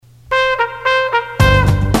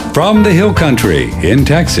From the Hill Country in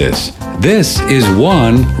Texas, this is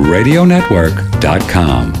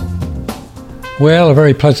OneRadioNetwork.com. Well, a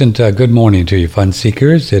very pleasant good morning to you, fun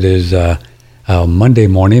seekers. It is Monday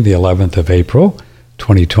morning, the 11th of April,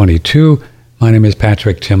 2022. My name is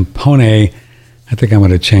Patrick Timpone. I think I'm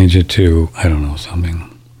going to change it to, I don't know,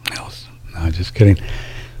 something else. No, just kidding.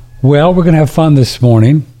 Well, we're going to have fun this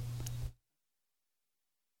morning.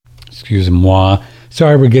 Excuse-moi.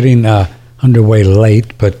 Sorry we're getting underway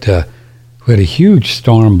late, but we had a huge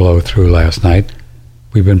storm blow through last night.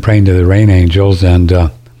 We've been praying to the rain angels, and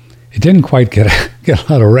it didn't quite get a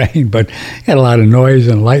lot of rain, but had a lot of noise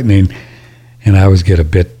and lightning, and I always get a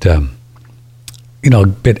bit, a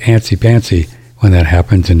bit antsy-pantsy when that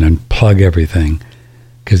happens and unplug everything,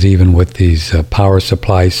 because even with these power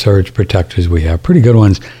supply surge protectors we have, pretty good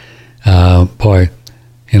ones,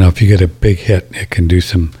 if you get a big hit, it can do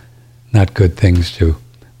some not good things to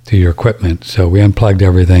your equipment. So we unplugged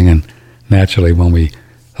everything, and naturally when we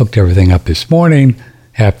hooked everything up this morning,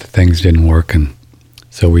 half the things didn't work, and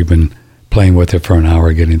so we've been playing with it for an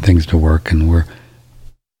hour, getting things to work, and we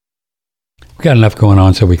got enough going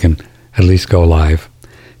on so we can at least go live.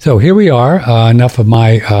 So here we are. Enough of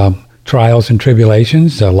my trials and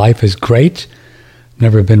tribulations. Life is great.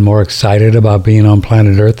 Never been more excited about being on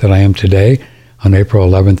planet Earth than I am today on April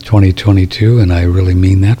 11th, 2022, and I really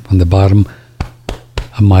mean that from the bottom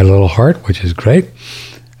of my little heart, which is great,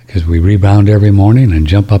 because we rebound every morning and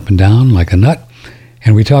jump up and down like a nut.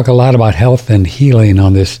 And we talk a lot about health and healing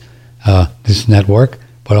on this network,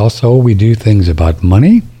 but also we do things about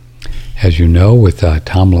money, as you know, with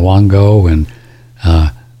Tom Luongo and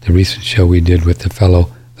the recent show we did with the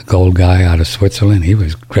gold guy out of Switzerland. He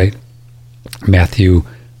was great. Matthew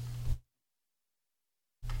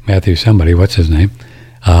somebody, what's his name?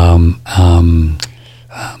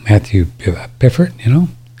 Matthew Biffert,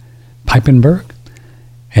 Piepenberg.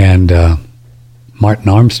 And Martin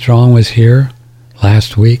Armstrong was here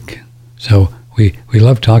last week. So we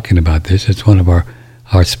love talking about this. It's one of our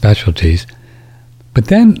specialties. But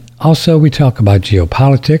then also we talk about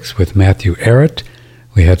geopolitics with Matthew Ehret.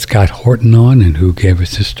 We had Scott Horton on, and who gave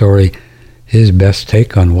us his best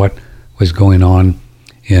take on what was going on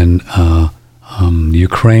in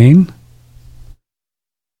Ukraine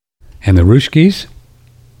and the Ruskies,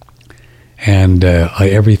 and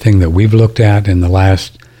everything that we've looked at in the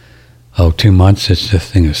last 2 months since this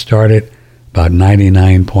thing has started. About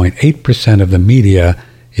 99.8% of the media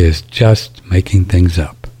is just making things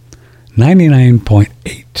up.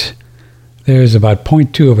 99.8. There's about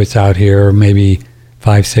 0.2 of us out here, maybe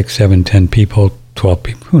 5, 6, 7, 10 people, 12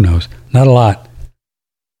 people, who knows? Not a lot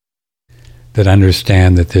that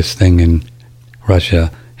understand that this thing in Russia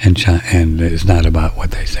and China and is not about what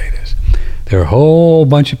they say it is. There are a whole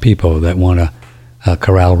bunch of people that want to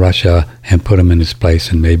corral Russia and put him in his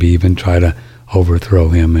place and maybe even try to overthrow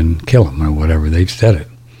him and kill him or whatever. They've said it.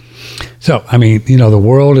 So, the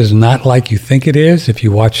world is not like you think it is if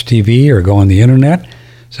you watch TV or go on the internet.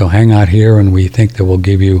 So hang out here, and we think that we'll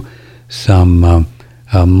give you some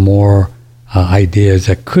more ideas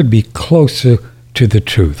that could be closer to the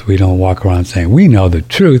truth. We don't walk around saying we know the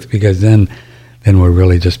truth, because then we're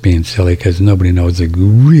really just being silly, because nobody knows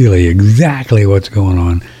really exactly what's going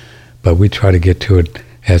on. But we try to get to it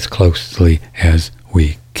as closely as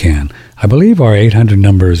we can. I believe our 800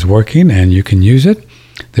 number is working, and you can use it.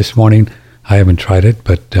 This morning, I haven't tried it,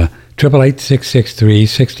 but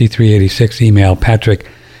 888-663-6386. Email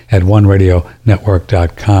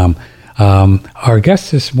patrick@oneradionetwork.com. Our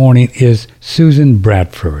guest this morning is Susan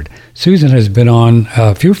Bradford. Susan has been on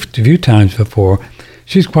a few times before.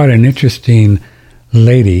 She's quite an interesting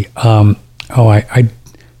lady. I'm going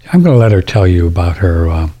to let her tell you about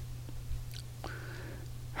her.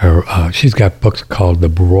 She's got books called The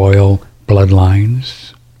Royal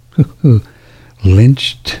Bloodlines,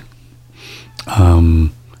 Lynched.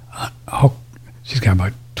 She's got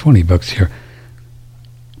about 20 books here.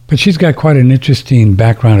 But she's got quite an interesting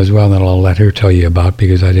background as well that I'll let her tell you about,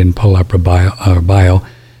 because I didn't pull up her bio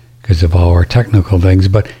because of all our technical things.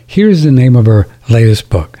 But here's the name of her latest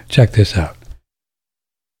book. Check this out.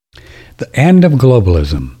 The End of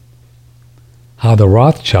Globalism. How the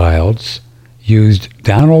Rothschilds used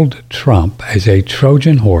Donald Trump as a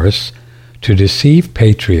Trojan horse to deceive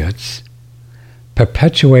patriots,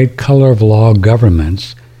 perpetuate color of law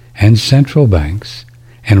governments and central banks,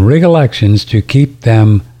 and rig elections to keep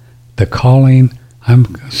them the calling,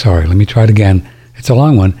 let me try it again, it's a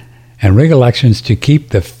long one, and rig elections to keep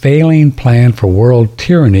the failing plan for world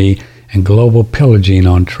tyranny and global pillaging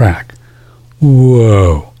on track.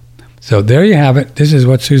 Whoa. So there you have it. This is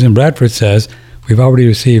what Susan Bradford says. We've already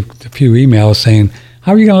received a few emails saying,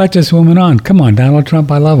 How are you going to let this woman on? Come on, Donald Trump,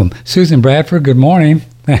 I love him. Susan Bradford, good morning.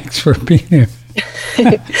 Thanks for being here.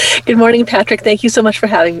 Good morning, Patrick. Thank you so much for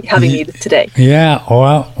having me today. Yeah,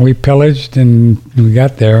 well, we pillaged and we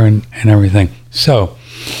got there and everything. So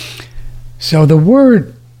the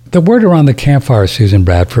word around the campfire, Susan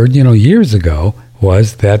Bradford, years ago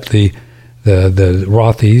was that the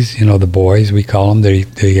Rothies, the boys, we call them,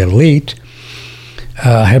 the elite,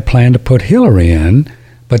 had planned to put Hillary in,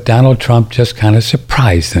 but Donald Trump just kind of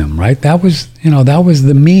surprised them, right? That was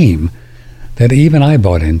the meme that even I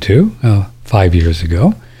bought into 5 years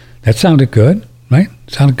ago. That sounded good, right?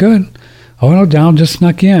 Sounded good. Oh, no, Donald just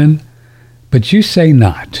snuck in. But you say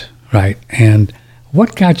not, right? And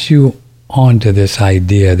what got you onto this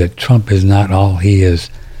idea that Trump is not all he has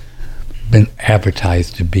been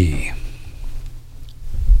advertised to be?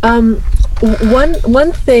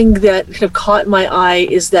 One thing that kind of caught my eye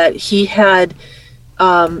is that he had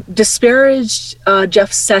disparaged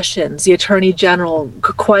Jeff Sessions, the Attorney General,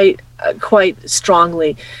 quite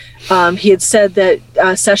strongly. He had said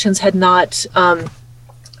that Sessions had not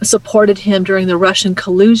supported him during the Russian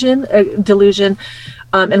delusion.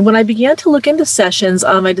 And when I began to look into Sessions,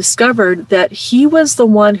 I discovered that he was the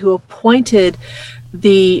one who appointed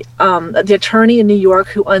the attorney in New York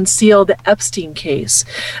who unsealed the Epstein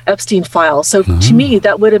file. So to me,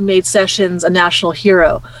 that would have made Sessions a national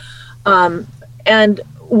hero. And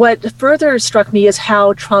what further struck me is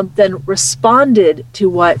how Trump then responded to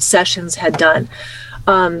what Sessions had done.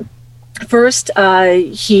 First,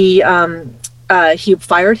 he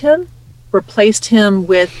fired him, replaced him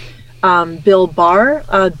with Bill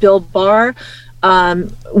Barr. Bill Barr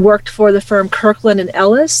worked for the firm Kirkland and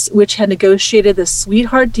Ellis, which had negotiated the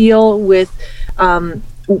sweetheart deal with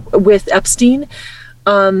Epstein,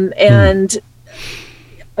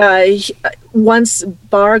 once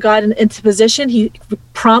Barr got into position, he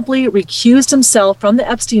promptly recused himself from the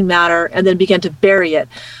Epstein matter and then began to bury it.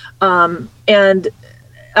 Trump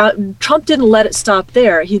didn't let it stop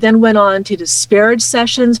there. He then went on to disparage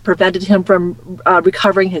Sessions, prevented him from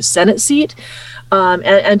recovering his Senate seat,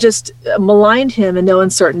 and just maligned him in no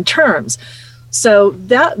uncertain terms. So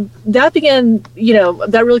that began,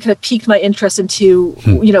 that really kind of piqued my interest into,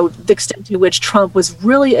 the extent to which Trump was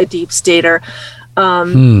really a deep stater.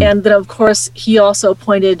 And then, of course, he also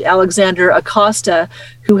appointed Alexander Acosta,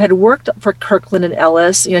 who had worked for Kirkland and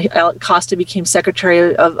Ellis. Acosta became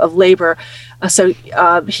Secretary of Labor. So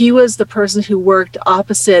he was the person who worked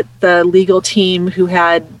opposite the legal team who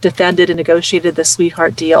had defended and negotiated the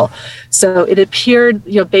sweetheart deal. So it appeared,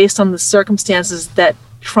 based on the circumstances, that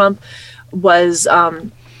Trump was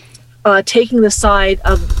taking the side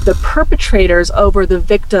of the perpetrators over the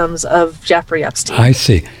victims of Jeffrey Epstein. I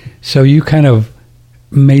see. So you kind of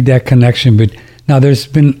made that connection, but now there's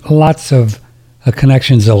been lots of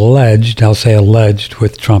connections alleged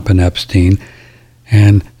with Trump and Epstein,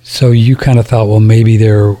 and so you kind of thought, well, maybe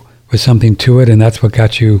there was something to it, and that's what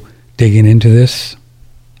got you digging into this?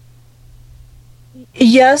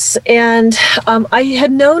 Yes, and I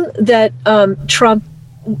had known that Trump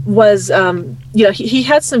was, he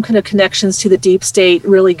had some kind of connections to the deep state,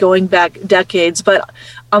 really going back decades. But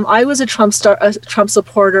I was a Trump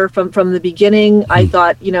supporter from the beginning. I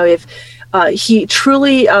thought, if he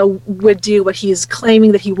truly would do what he's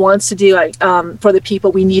claiming that he wants to do for the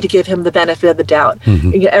people, we need to give him the benefit of the doubt,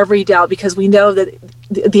 every doubt, because we know that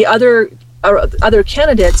the other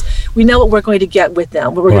candidates, we know what we're going to get with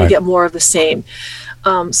them. We're going to get more of the same.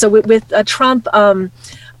 So with Trump,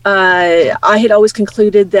 I had always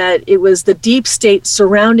concluded that it was the deep state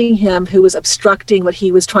surrounding him who was obstructing what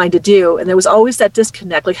he was trying to do. And there was always that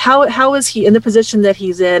disconnect. Like, how is he in the position that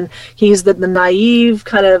he's in? He's the naive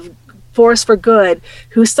kind of force for good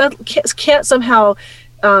who can't somehow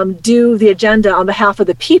do the agenda on behalf of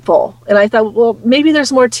the people. And I thought, well, maybe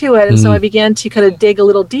there's more to it. And so I began to kind of dig a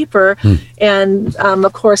little deeper. And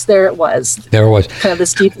of course, there it was. Kind of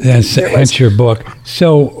this deep. That's your book.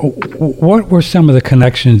 So what were some of the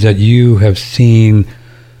connections that you have seen?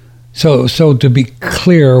 So to be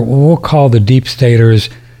clear, we'll call the deep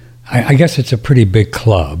staters, I guess it's a pretty big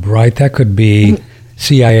club, right? That could be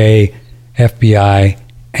CIA, FBI,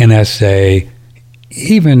 NSA,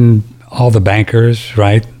 even all the bankers,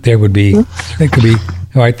 right? They could be,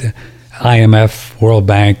 right, the IMF, World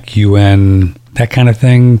Bank, UN, that kind of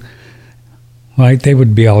thing, right? They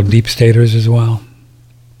would be all deep staters as well.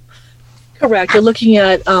 Correct. You're looking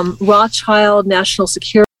at Rothschild, national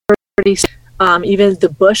security, even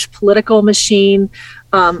the Bush political machine.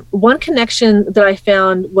 One connection that I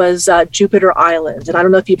found was Jupiter Island, and I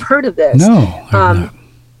don't know if you've heard of this. No, I've not.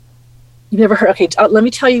 You've never heard? Okay, let me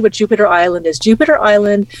tell you what Jupiter Island is. Jupiter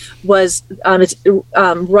Island was it's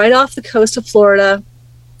right off the coast of Florida.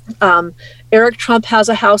 Eric Trump has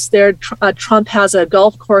a house there. Trump has a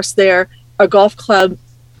golf course there, a golf club.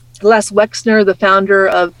 Les Wexner, the founder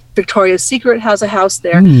of Victoria's Secret, has a house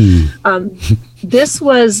there. This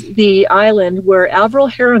was the island where Averell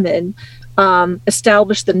Harriman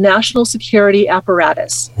established the national security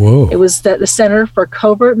apparatus. Whoa. It was the Center for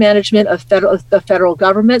Covert Management of the federal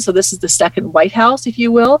government. So this is the second White House, if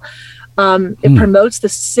you will. It promotes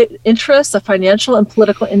the interests of financial and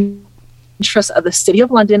political interests of the City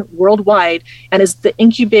of London worldwide, and is the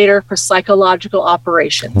incubator for psychological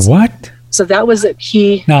operations. What? So that was a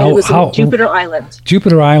key. Now, it was in Jupiter Island.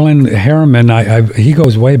 Jupiter Island, Harriman, he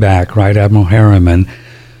goes way back, right, Admiral Harriman.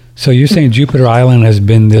 So you're saying Jupiter Island has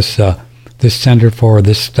been this center for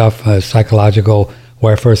this stuff, psychological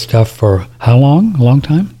warfare stuff, for how long? A long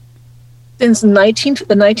time? Since the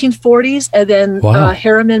 1940s, and then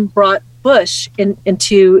Harriman brought Bush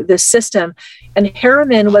into the system. And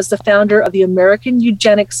Harriman was the founder of the American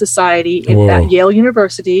Eugenics Society at Yale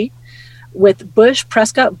University, with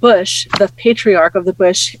Prescott Bush, the patriarch of the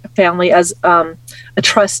Bush family, as a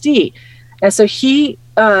trustee. And so he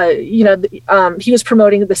was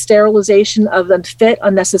promoting the sterilization of unfit,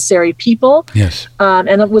 unnecessary people. Yes.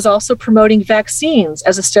 And it was also promoting vaccines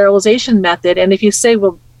as a sterilization method. And if you say,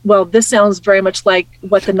 well, this sounds very much like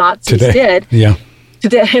what the Nazis did. Yeah.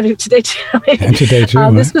 Today too. And today too.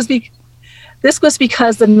 Right? This was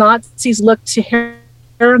because the Nazis looked to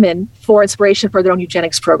Harriman for inspiration for their own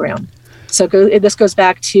eugenics program. So this goes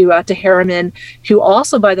back to Harriman, who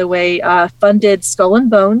also, by the way, funded Skull and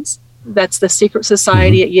Bones. That's the secret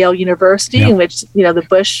society at Yale University, in which the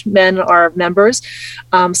Bush men are members.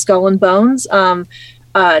 Skull and Bones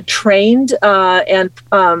trained and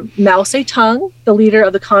Mao Zedong, the leader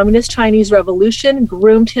of the Communist Chinese Revolution,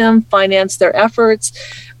 groomed him, financed their efforts,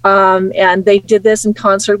 and they did this in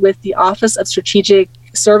concert with the Office of Strategic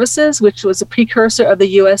Services, which was a precursor of the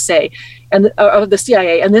USA and of the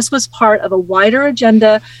CIA. And this was part of a wider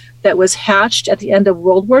agenda that was hatched at the end of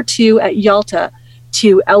World War II at Yalta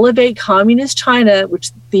to elevate communist China,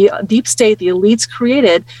 which the deep state, the elites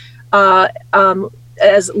created,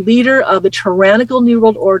 as leader of the tyrannical New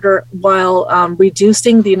World Order, while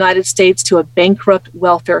reducing the United States to a bankrupt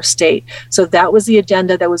welfare state. So that was the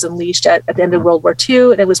agenda that was unleashed at the end of World War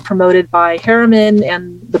II, and it was promoted by Harriman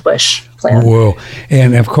and the Bush plan. Whoa.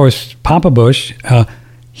 And of course, Papa Bush,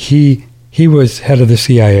 he was head of the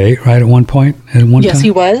CIA, right, at one point? Yes, he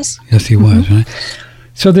was. Yes, he was, right?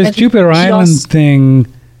 So this Jupiter Island thing,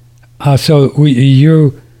 are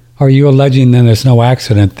you alleging then there's no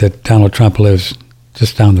accident that Donald Trump lives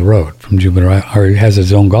just down the road from Jupiter Island, or he has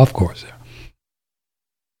his own golf course there?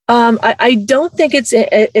 I don't think it's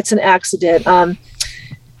an accident. Now,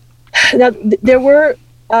 there were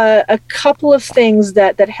a couple of things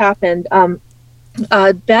that happened.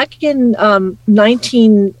 Back in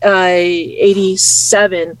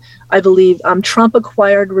 1987, I believe, Trump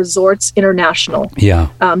acquired Resorts International. Yeah.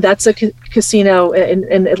 That's a casino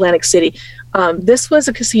in Atlantic City. This was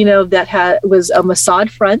a casino that was a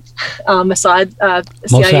Mossad front, CIA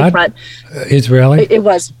Mossad? front. Israeli? It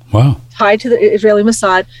was. Wow. Tied to the Israeli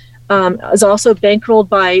Mossad. It was also bankrolled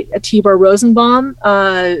by Tibor Rosenbaum,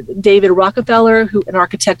 David Rockefeller, an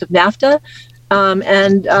architect of NAFTA,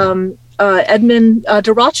 and Edmund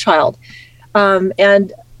de Rothschild.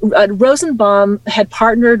 And Rosenbaum had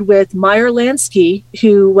partnered with Meyer Lansky,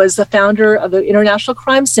 who was the founder of the International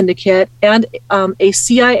Crime Syndicate, and a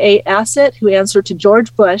CIA asset who answered to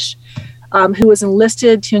George Bush, who was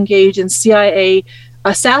enlisted to engage in CIA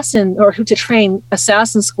to train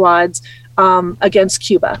assassin squads against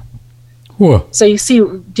Cuba. Whoa. So you see,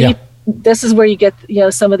 this is where you get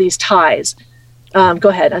some of these ties. Go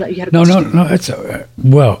ahead. I know you had a question. No. It's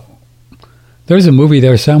well. There's a movie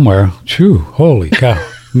there somewhere. True. Holy cow.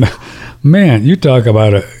 Man, you talk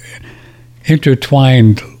about a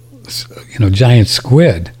intertwined, giant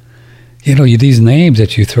squid. These names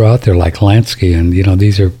that you throw out there like Lansky, and,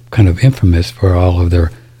 these are kind of infamous for all of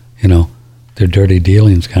their, their dirty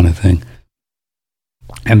dealings kind of thing.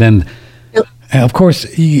 And then, of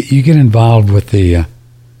course, you get involved with the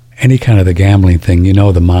any kind of the gambling thing.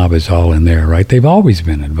 The mob is all in there, right? They've always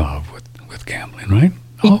been involved with gambling, right?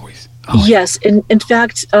 Always. Yes, in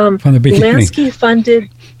fact, from the beginning, Lansky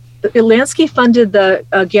funded the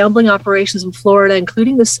gambling operations in Florida,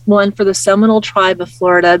 including this one for the Seminole tribe of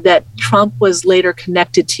Florida that Trump was later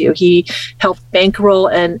connected to. He helped bankroll,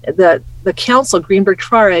 and the council,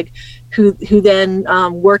 Greenberg-Traurig, who then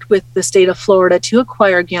worked with the state of Florida to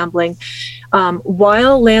acquire gambling.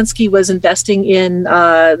 While Lansky was investing in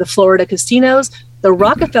the Florida casinos, the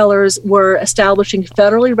Rockefellers were establishing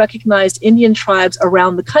federally recognized Indian tribes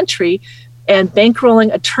around the country, and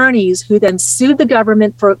bankrolling attorneys who then sued the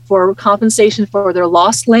government for compensation for their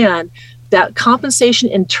lost land. That compensation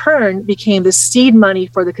in turn became the seed money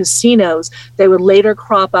for the casinos that would later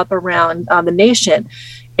crop up around the nation.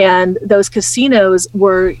 And those casinos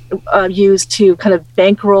were used to kind of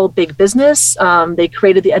bankroll big business. They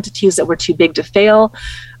created the entities that were too big to fail.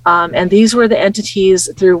 And these were the entities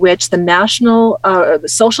through which the national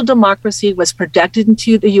social democracy was projected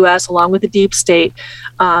into the U.S. along with the deep state.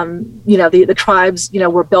 The tribes,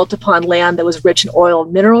 were built upon land that was rich in oil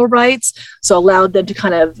and mineral rights, so allowed them to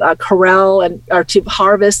kind of corral or to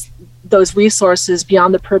harvest those resources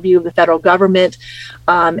beyond the purview of the federal government,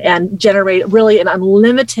 and generate really an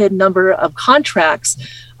unlimited number of contracts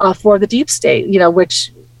for the deep state,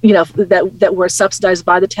 which that were subsidized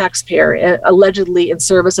by the taxpayer, allegedly in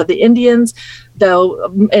service of the Indians,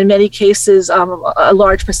 though in many cases a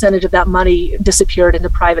large percentage of that money disappeared into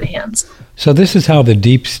private hands. So this is how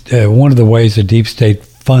one of the ways the deep state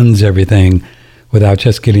funds everything without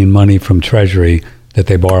just getting money from Treasury that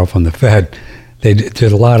they borrow from the Fed. They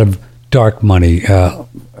did a lot of dark money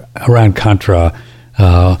around Contra.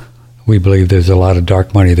 We believe there's a lot of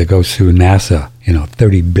dark money that goes through NASA,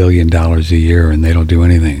 $30 billion a year, and they don't do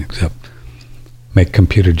anything except make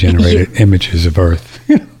computer-generated images of Earth.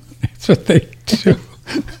 That's what they do.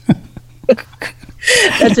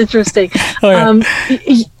 That's interesting. Oh,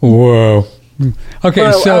 yeah. Whoa.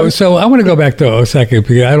 Okay, so I want to go back to Osaka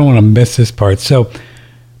because I don't want to miss this part. So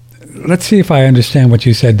let's see if I understand what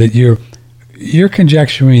you said, that you're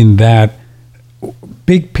conjecturing that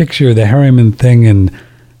big picture, the Harriman thing and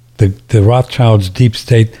the Rothschilds' deep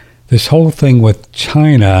state, this whole thing with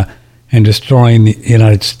China and destroying the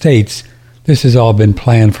United States, this has all been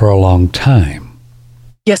planned for a long time.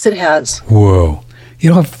 Yes, it has. Whoa.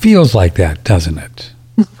 It feels like that, doesn't it?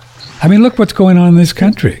 I mean, look what's going on in this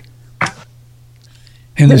country.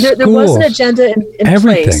 In the schools. There was an agenda in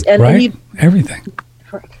place. And right? Everything.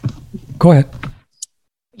 Correct. Go ahead.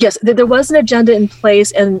 Yes, there was an agenda in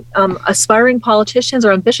place, and aspiring politicians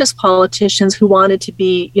or ambitious politicians who wanted to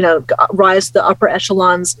be, rise to the upper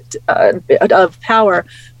echelons of power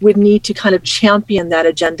would need to kind of champion that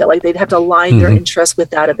agenda. Like they'd have to align their interests with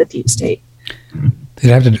that of the deep state. They'd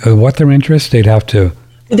have to, what their interests? They'd have to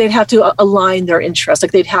align their interests.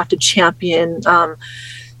 Like they'd have to champion.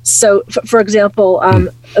 So, for example,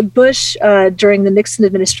 Bush during the Nixon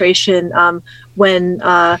administration, when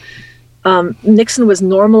Nixon was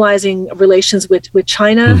normalizing relations with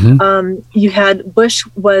China, you had Bush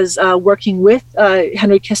was working with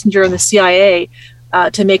Henry Kissinger and the CIA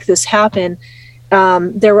to make this happen.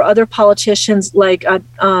 There were other politicians like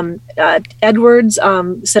Edwards,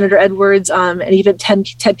 Senator Edwards, and even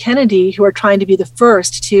Ted Kennedy, who are trying to be the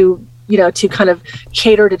first to kind of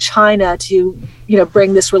cater to China to,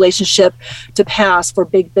 bring this relationship to pass for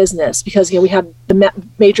big business, because, we have the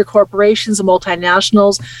major corporations, the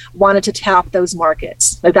multinationals wanted to tap those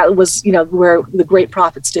markets. Like that was, where the great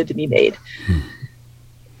profit stood to be made.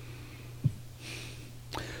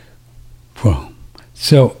 Well,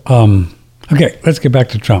 so, okay, let's get back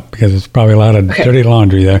to Trump, because there's probably a lot of dirty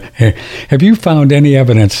laundry there. Hey, have you found any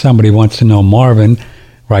evidence? Somebody wants to know. Marvin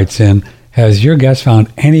writes in, has your guest found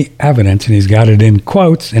any evidence, and he's got it in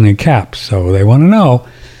quotes and in caps, so they want to know,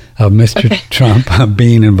 of Mr. Trump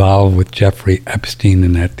being involved with Jeffrey Epstein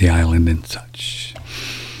and at the island and such?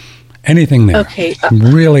 Anything there? Okay.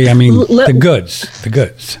 Really, I mean, the goods.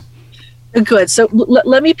 Good. So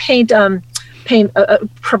let me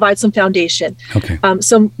provide some foundation. Okay.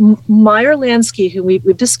 So Meyer Lansky, who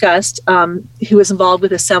we've discussed, who was involved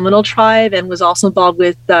with the Seminole tribe and was also involved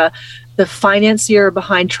with the financier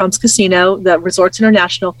behind Trump's casino, the Resorts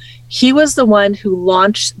International, he was the one who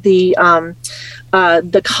launched the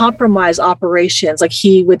compromise operations. Like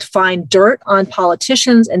he would find dirt on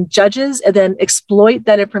politicians and judges and then exploit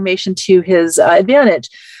that information to his advantage.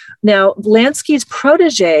 Now, Lansky's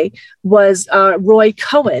protege was Roy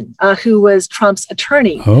Cohn, who was Trump's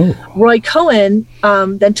attorney. Oh. Roy Cohn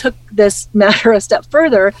then took this matter a step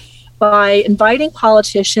further by inviting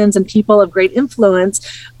politicians and people of great influence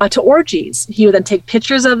to orgies. He would then take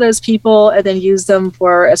pictures of those people and then use them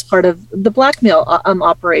as part of the blackmail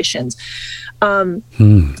operations.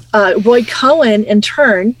 Roy Cohn, in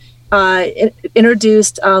turn,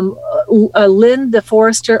 introduced Lynn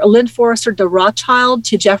Forrester de Rothschild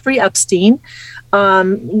to Jeffrey Epstein.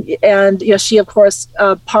 And she, of course,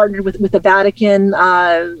 partnered with the Vatican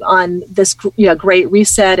on this great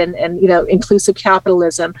reset and inclusive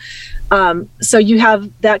capitalism. So you have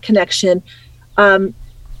that connection.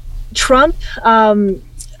 Trump,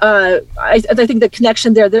 I think the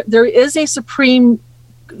connection there is a Supreme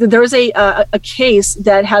there's a case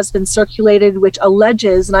that has been circulated which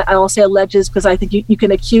alleges, and I'll say alleges because I think you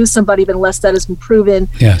can accuse somebody, but unless that has been proven,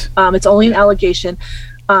 yes, it's only an allegation.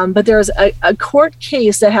 But there's a court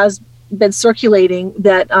case that has been circulating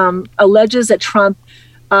that alleges that Trump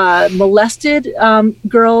molested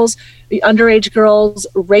girls, underage girls,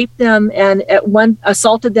 raped them, and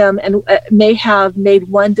assaulted them, and may have made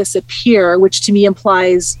one disappear, which to me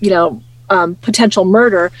implies, potential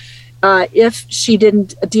murder. If she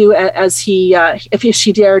didn't do as he, if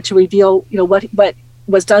she dared to reveal, what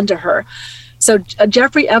was done to her. So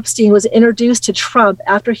Jeffrey Epstein was introduced to Trump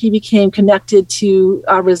after he became connected to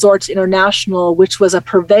Resorts International, which was a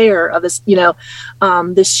purveyor of this,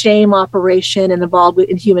 this shame operation and involved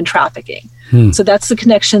in human trafficking. So that's the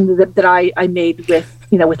connection that I made with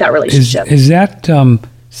that relationship. Is that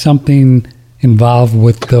something involved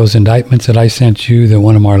with those indictments that I sent you that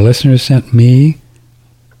one of our listeners sent me?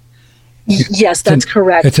 Yes, that's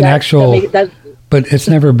correct. It's an actual, but it's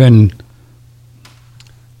never been.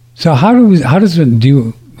 So how does it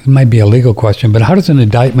do? It might be a legal question, but how does an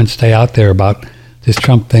indictment stay out there about this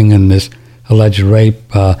Trump thing and this alleged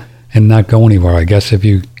rape and not go anywhere? I guess if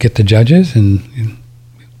you get the judges and.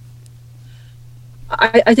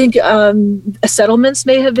 I think settlements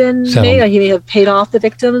may have been made. He may have paid off the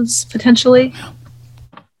victims potentially.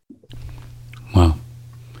 Wow.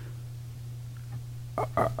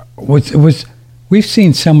 We've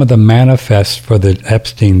seen some of the manifests for the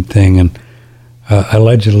Epstein thing, and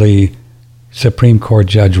allegedly Supreme Court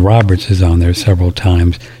Judge Roberts is on there several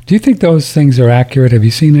times. Do you think those things are accurate? Have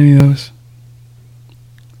you seen any of those?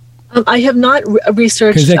 I have not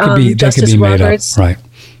researched Justice Roberts. Right.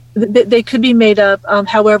 They could be made up.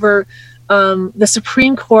 However, the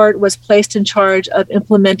Supreme Court was placed in charge of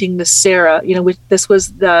implementing the SARA. This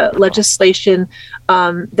was the legislation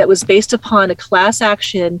that was based upon a class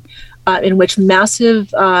action in which massive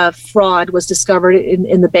fraud was discovered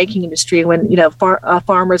in the banking industry when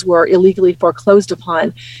farmers were illegally foreclosed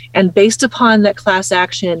upon, and based upon that class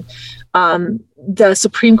action, the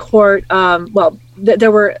Supreme Court,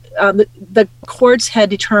 there were the courts had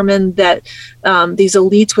determined that these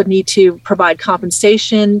elites would need to provide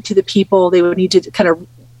compensation to the people. They would need to kind of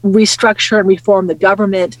restructure and reform the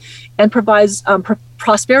government and provide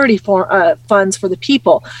prosperity funds for the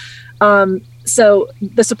people. So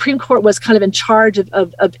the Supreme Court was kind of in charge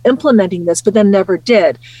of implementing this, but then never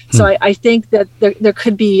did. So I think that there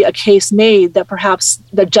could be a case made that perhaps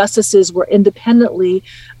the justices were independently,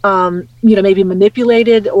 maybe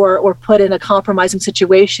manipulated or put in a compromising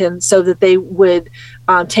situation so that they would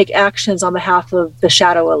take actions on behalf of the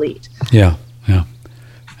shadow elite. Yeah.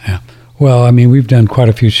 Well, I mean, we've done quite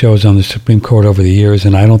a few shows on the Supreme Court over the years,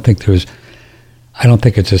 and I don't think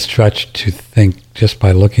it's a stretch to think just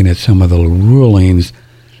by looking at some of the rulings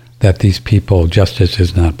that these people, justice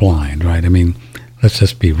is not blind, right? I mean, let's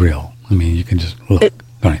just be real. I mean, you can just look,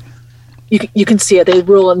 right? You can see it. They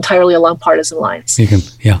rule entirely along partisan lines.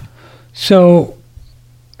 Yeah. So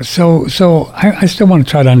I still want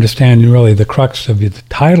to try to understand really the crux of the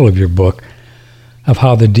title of your book, of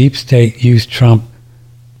how the deep state used Trump.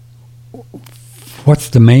 What's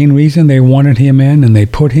the main reason they wanted him in and they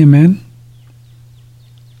put him in?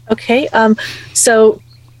 Okay, so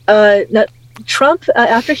Trump,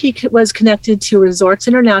 after he was connected to Resorts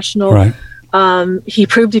International, right. He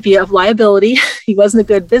proved to be of liability. He wasn't a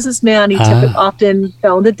good businessman. He often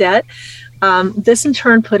fell into debt. This in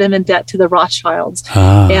turn put him in debt to the Rothschilds.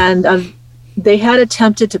 And they had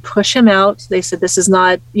attempted to push him out. They said, this is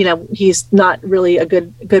not, he's not really a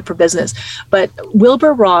good for business. But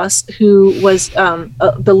Wilbur Ross, who was a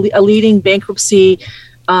leading bankruptcy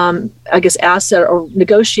asset or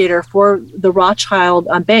negotiator for the Rothschild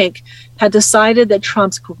bank, had decided that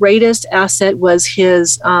Trump's greatest asset was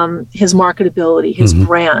his marketability, his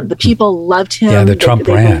brand. The people loved him. Yeah, the Trump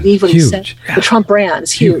brand. Believed what huge. He said. Yeah. The Trump brand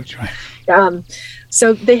is huge. Right.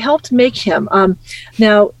 So they helped make him.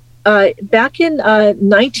 Now, back in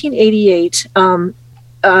 1988,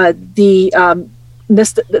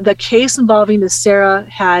 the case involving the SARA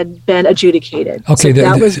had been adjudicated. Okay, so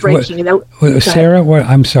that was breaking. SARA?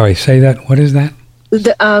 I'm sorry. Say that. What is that?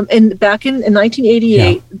 And back in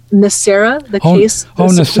 1988, NESARA, the case.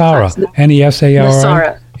 NESARA. NESARA.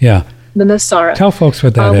 NESARA. Yeah. The NESARA. Tell folks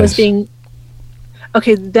what that is.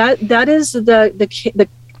 That is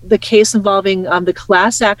the case involving the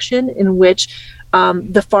class action in which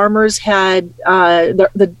the farmers had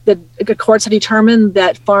the courts had determined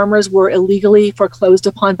that farmers were illegally foreclosed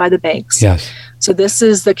upon by the banks. Yes. So this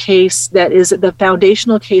is the case that is the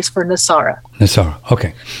foundational case for NESARA. NESARA.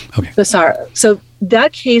 Okay. NESARA. So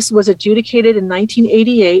that case was adjudicated in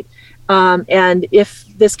 1988. And if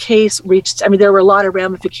this case reached, I mean, there were a lot of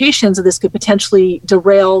ramifications, and this could potentially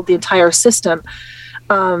derail the entire system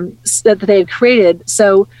that they had created.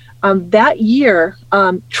 So that year,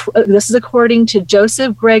 this is according to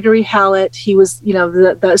Joseph Gregory Hallett. He was,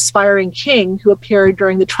 the aspiring king who appeared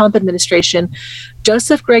during the Trump administration.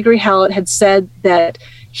 Joseph Gregory Hallett had said that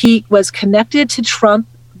he was connected to Trump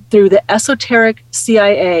through the esoteric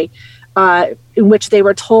CIA, in which they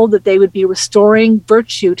were told that they would be restoring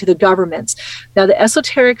virtue to the governments. Now, the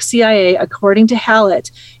esoteric CIA, according to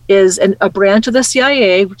Hallett, is a branch of the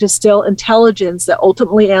CIA, which is still intelligence that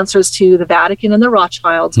ultimately answers to the Vatican and the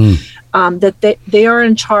Rothschilds, that they are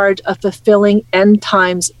in charge of fulfilling end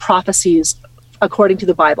times prophecies according to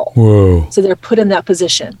the Bible. Whoa. So they're put in that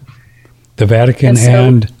position. The Vatican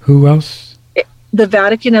and who else? The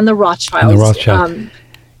Vatican and the Rothschilds. And the Rothschilds.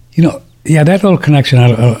 Yeah, that little connection,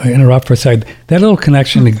 I'll interrupt for a second. That little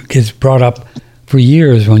connection is brought up for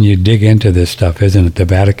years when you dig into this stuff, isn't it? The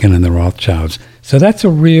Vatican and the Rothschilds. So that's a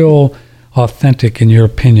real authentic, in your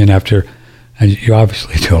opinion, and you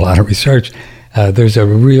obviously do a lot of research, there's a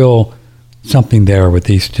real something there with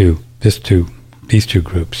these two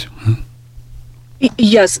groups. Huh?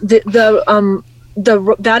 Yes, the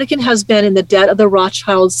Vatican has been in the debt of the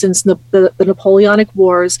Rothschilds since the Napoleonic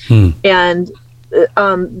Wars, and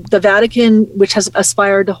the Vatican, which has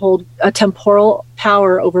aspired to hold a temporal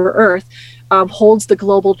power over Earth, holds the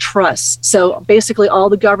global trust. So basically all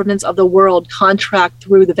the governments of the world contract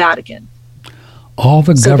through the Vatican. All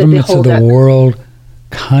the governments of the world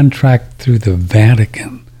contract through the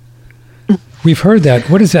Vatican. We've heard that.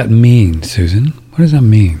 What does that mean, Susan? What does that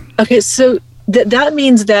mean? Okay, so that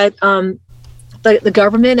means that the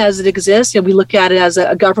government as it exists, we look at it as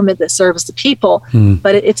a government that serves the people,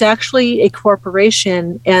 but it's actually a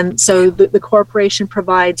corporation. And so the corporation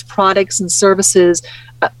provides products and services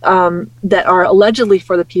that are allegedly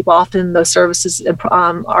for the people. Often those services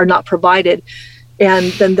are not provided.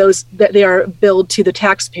 And then they are billed to the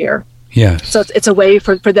taxpayer. Yes. So it's a way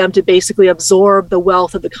for them to basically absorb the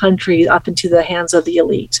wealth of the country up into the hands of the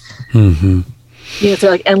elite. Mm-hmm.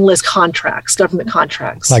 They're like endless contracts, government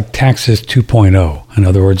contracts. Like taxes 2.0. In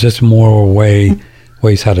other words, just more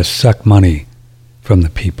ways how to suck money from the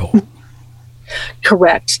people.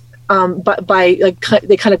 Correct. But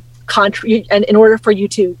they kind of and in order for you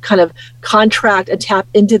to kind of contract and tap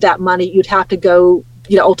into that money, you'd have to go,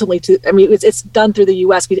 ultimately it's done through the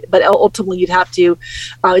U.S., but ultimately you'd have to,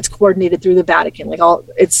 it's coordinated through the Vatican. Like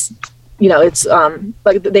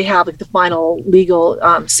like they have like the final legal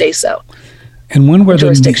say-so. And when were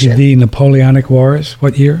the Napoleonic Wars?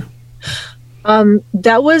 What year?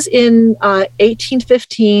 That was in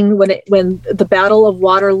 1815 when the Battle of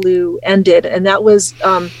Waterloo ended, and that was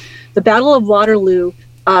the Battle of Waterloo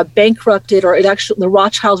bankrupted, or the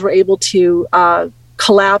Rothschilds were able to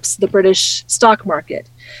collapse the British stock market,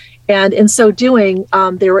 and in so doing,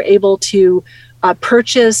 they were able to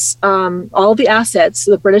purchase all the assets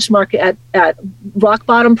of the British market at rock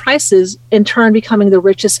bottom prices, in turn becoming the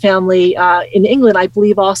richest family in England, I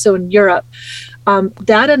believe also in Europe.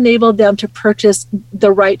 That enabled them to purchase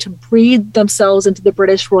the right to breed themselves into the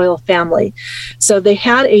British royal family. So they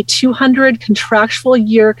had a 200 contractual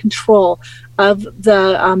year control of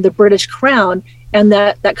the British crown, and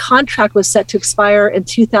that contract was set to expire in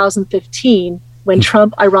 2015. When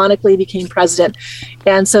Trump ironically became president.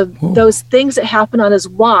 And so those things that happened on his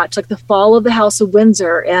watch, like the fall of the House of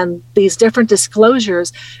Windsor and these different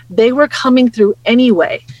disclosures, they were coming through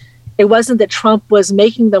anyway. It wasn't that Trump was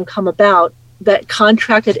making them come about. That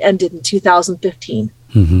contract had ended in 2015.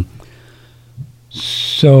 Mm-hmm.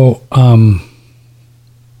 So, man,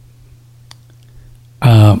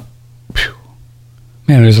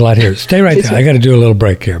 there's a lot here. Stay right there. I got to do a little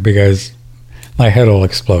break here because my head will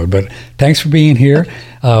explode. But thanks for being here.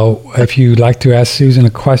 If you'd like to ask Susan a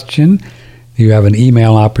question, you have an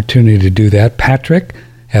email opportunity to do that. Patrick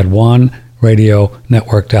at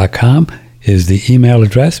oneradionetwork.com is the email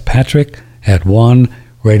address. Patrick at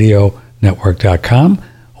oneradionetwork.com.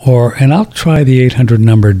 And I'll try the 800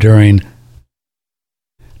 number during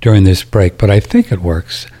this break, but I think it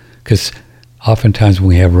works because oftentimes when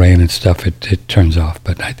we have rain and stuff, it turns off.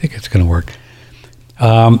 But I think it's going to work.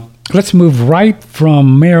 Let's move right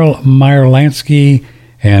from Meyer Lansky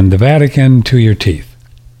and the Vatican to your teeth.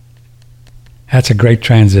 That's a great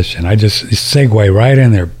transition. I just segue right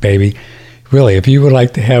in there, baby. Really, if you would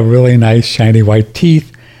like to have really nice, shiny white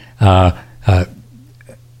teeth,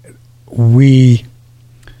 we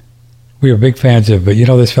are big fans of, but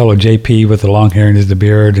this fellow JP with the long hair and the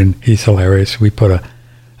beard, and he's hilarious. We put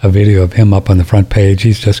a video of him up on the front page.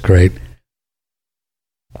 He's just great.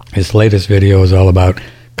 His latest video is all about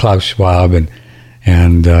Klaus Schwab and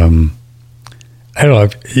I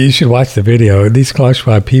don't know. You should watch the video. These Klaus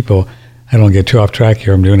Schwab people, I don't get too off track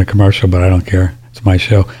here. I'm doing a commercial, but I don't care. It's my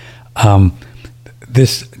show.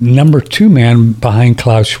 This number 2 man behind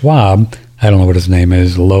Klaus Schwab, I don't know what his name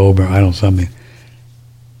is, Loeb or I don't know, something.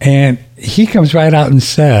 And he comes right out and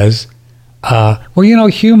says, well,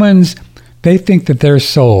 humans, they think that they're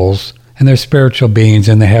souls and they're spiritual beings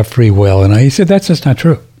and they have free will. And he said, that's just not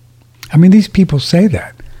true. I mean, these people say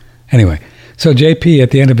that. Anyway, so JP,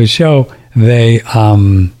 at the end of his show, they,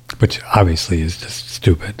 which obviously is just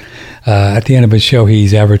stupid, at the end of his show,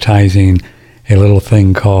 he's advertising a little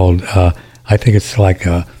thing called, I think it's like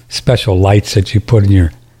special lights that you put in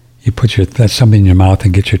something in your mouth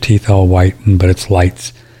and get your teeth all whitened, but it's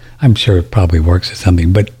lights. I'm sure it probably works or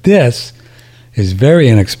something. But this is very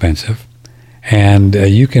inexpensive, and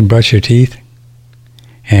you can brush your teeth,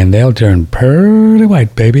 and they'll turn pearly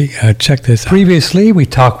white, baby. Check this out. Previously, we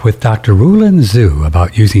talked with Dr. Rulin Zhu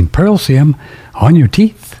about using Pearlsium on your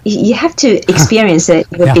teeth. You have to experience it.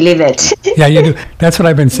 You will believe it. Yeah, you do. That's what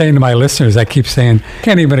I've been saying to my listeners. I keep saying,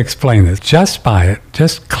 can't even explain this. Just buy it.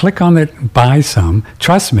 Just click on it, buy some.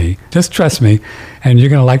 Trust me. Just trust me. And you're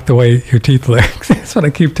going to like the way your teeth look. That's what I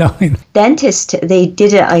keep telling. Dentists, they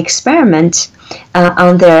did an experiment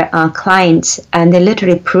on their clients, and they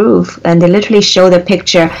literally prove, and they literally show the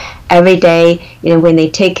picture every day. When they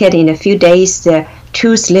take it in a few days, the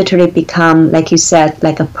tooth literally become, like you said,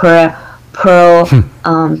 like a pearl,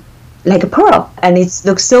 like a pearl, and it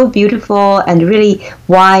looks so beautiful and really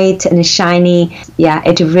white and shiny. Yeah,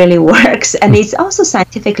 it really works, and it's also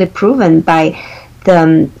scientifically proven by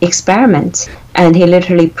the experiment. And he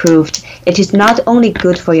literally proved it is not only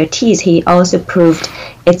good for your teeth, he also proved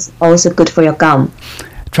it's also good for your gum.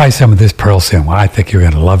 Try some of this Pearlsium. Well, I think you're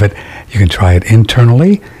going to love it. You can try it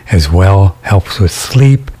internally as well. Helps with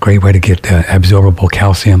sleep. Great way to get absorbable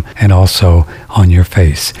calcium, and also on your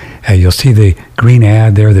face. You'll see the green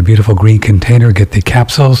ad there, the beautiful green container. Get the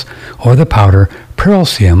capsules or the powder.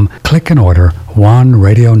 Pearlsium. Click and order.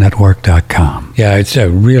 OneRadioNetwork.com. Yeah, it's a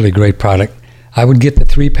really great product. I would get the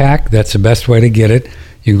 3-pack. That's the best way to get it.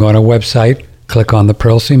 You can go on our website, click on the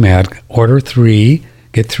Pearlsium ad, order 3,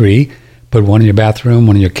 get 3. Put one in your bathroom,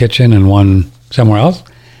 one in your kitchen, and one somewhere else.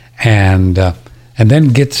 And then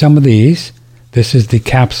get some of these. This is the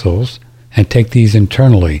capsules, and take these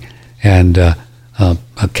internally. And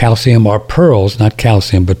calcium, or pearls, not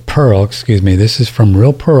calcium, but pearl, this is from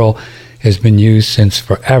real pearl, has been used since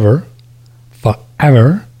forever,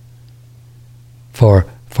 for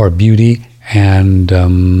beauty and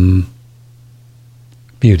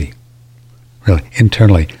beauty, really,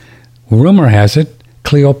 internally. Rumor has it,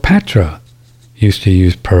 Cleopatra used to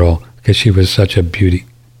use pearl because she was such a beauty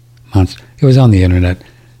monster. It was on the internet.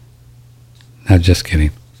 Not just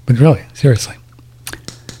kidding. But really, seriously.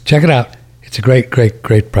 Check it out. It's a great, great,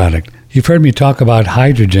 great product. You've heard me talk about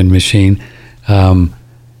hydrogen machine.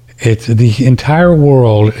 It's the entire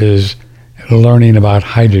world is learning about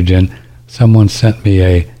hydrogen. Someone sent me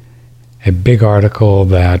a big article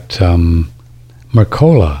that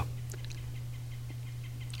Mercola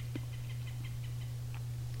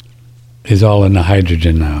is all in the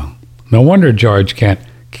hydrogen now. No wonder George can't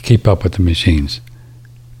keep up with the machines.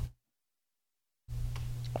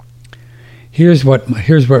 Here's what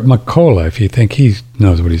Mercola, if you think he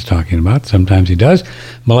knows what he's talking about, sometimes he does.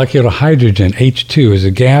 Molecular hydrogen, H2, is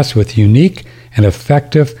a gas with unique and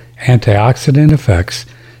effective antioxidant effects.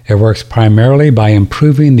 It works primarily by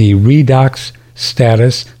improving the redox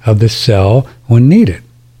status of the cell when needed.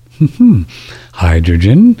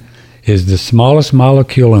 Hydrogen is the smallest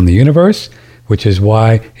molecule in the universe, which is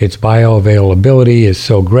why its bioavailability is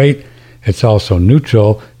so great. It's also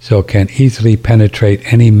neutral, so it can easily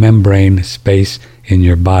penetrate any membrane space in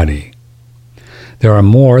your body. There are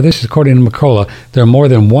more, this is according to Mercola, there are more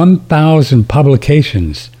than 1,000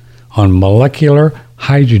 publications on molecular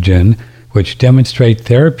hydrogen which demonstrate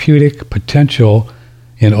therapeutic potential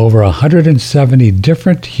in over 170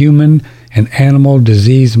 different human and animal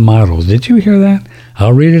disease models. Did you hear that?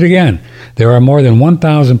 I'll read it again. There are more than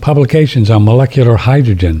 1,000 publications on molecular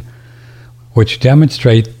hydrogen which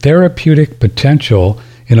demonstrate therapeutic potential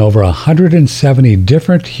in over 170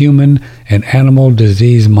 different human and animal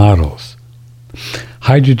disease models.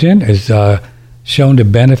 Hydrogen is shown to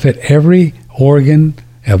benefit every organ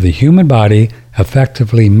of the human body,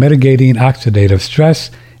 effectively mitigating oxidative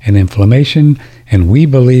stress and inflammation, and we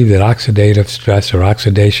believe that oxidative stress or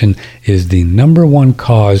oxidation is the number one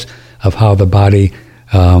cause of how the body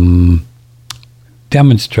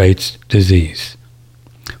demonstrates disease.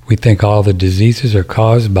 We think all the diseases are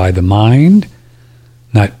caused by the mind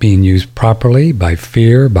not being used properly, by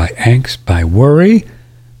fear, by angst, by worry,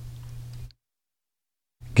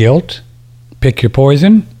 guilt, pick your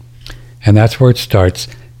poison, and that's where it starts.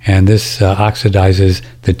 And this oxidizes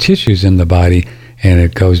the tissues in the body, and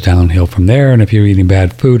it goes downhill from there. And if you're eating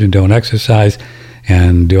bad food and don't exercise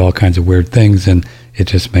and do all kinds of weird things, and it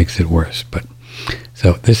just makes it worse. But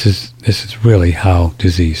so this is really how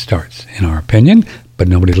disease starts, in our opinion. But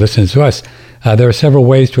nobody listens to us. There are several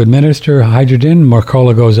ways to administer hydrogen.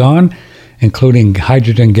 Mercola goes on, including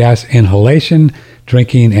hydrogen gas inhalation,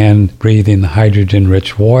 drinking and breathing the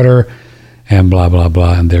hydrogen-rich water, and blah, blah,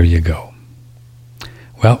 blah, and there you go.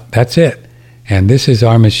 Well, that's it. And this is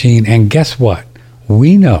our machine. And guess what?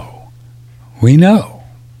 We know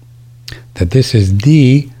that this is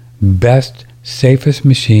the best, safest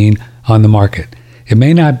machine on the market. It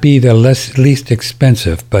may not be the least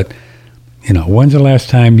expensive, but, when's the last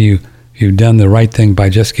time you've done the right thing by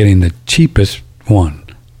just getting the cheapest one?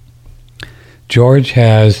 George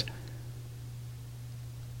has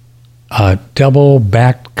a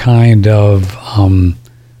double-backed kind of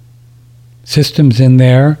systems in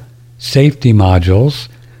there, safety modules,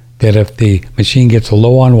 that if the machine gets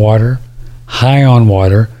low on water, high on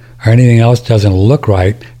water, or anything else doesn't look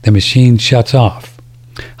right, the machine shuts off.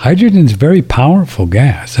 Hydrogen is very powerful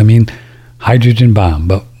gas. I mean, hydrogen bomb,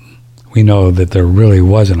 but we know that there really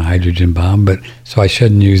wasn't a hydrogen bomb, but so I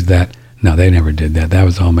shouldn't use that. No, they never did that. That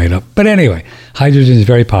was all made up. But anyway, hydrogen is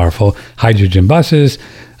very powerful. Hydrogen buses,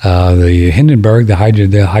 the Hindenburg, the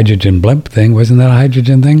hydrogen blimp thing, wasn't that a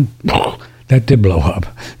hydrogen thing? That did blow up.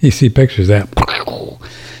 You see pictures of that.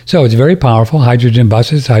 So it's very powerful. Hydrogen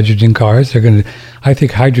buses, hydrogen cars. I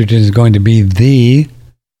think hydrogen is going to be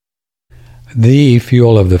the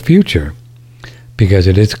fuel of the future, because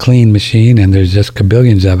it is a clean machine and there's just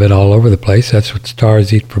kabillions of it all over the place. That's what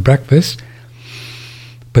stars eat for breakfast.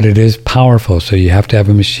 But it is powerful, so you have to have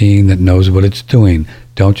a machine that knows what it's doing.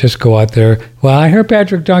 Don't just go out there, well, I heard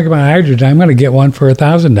Patrick talking about hydrogen. I'm going to get one for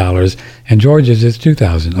 $1,000, and George's is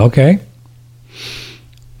 $2,000. Okay.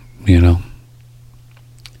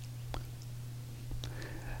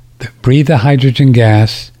 Breathe the hydrogen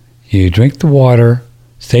gas, you drink the water,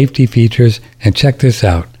 safety features, and check this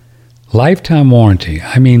out. Lifetime warranty.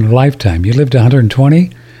 I mean, lifetime. You lived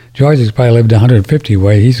 120? George has probably lived 150 the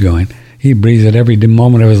way he's going. He breathes it every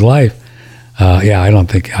moment of his life.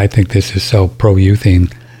 I think this is so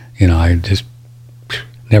pro-youthine. I just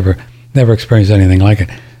never experienced anything like it.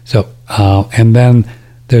 So, and then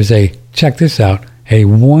there's check this out, a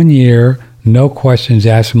 1-year, no questions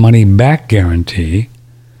asked money back guarantee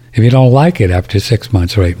if you don't like it after 6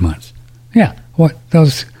 months or 8 months. Yeah,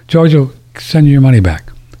 George will send you your money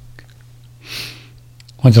back.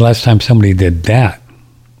 When's the last time somebody did that?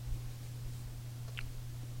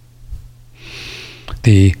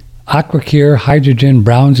 The AquaCure Hydrogen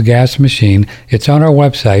Brown's Gas Machine. It's on our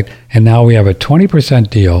website, and now we have a 20%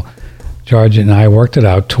 deal. George and I worked it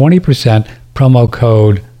out. 20% promo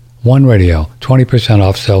code OneRadio, 20%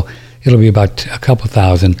 off. So it'll be about a couple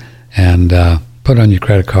thousand, and put it on your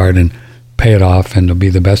credit card and pay it off, and it'll be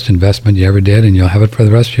the best investment you ever did, and you'll have it for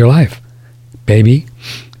the rest of your life. Baby,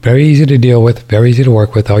 very easy to deal with, very easy to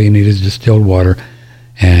work with. All you need is distilled water,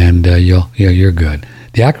 and you're good.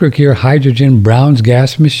 The AquaCure Hydrogen Brown's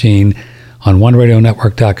Gas Machine on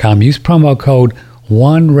OneRadioNetwork.com. Use promo code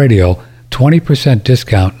OneRadio, 20%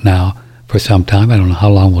 discount now for some time. I don't know how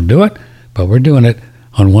long we'll do it, but we're doing it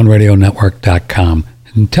on OneRadioNetwork.com.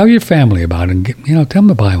 And tell your family about it, and tell them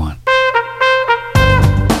to buy one.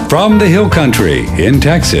 From the Hill Country in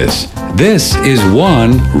Texas, this is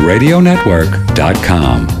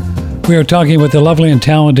OneRadioNetwork.com. We are talking with the lovely and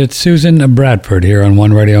talented Susan Bradford here on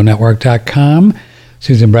OneRadioNetwork.com.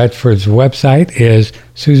 Susan Bradford's website is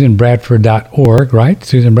susanbradford.org, right?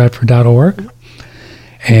 susanbradford.org.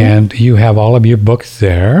 And you have all of your books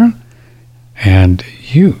there. And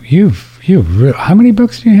you've how many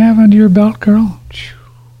books do you have under your belt, girl?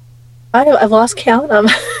 I've lost count.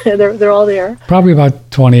 They're all there. Probably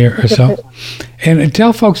about 20 or so. And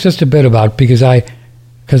tell folks just a bit about, because of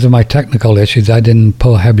my technical issues, I didn't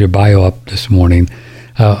have your bio up this morning.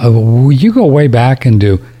 You go way back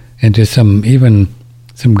into some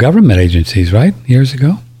government agencies, right? Years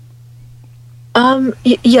ago?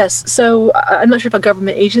 Yes. So I'm not sure about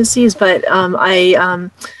government agencies, but I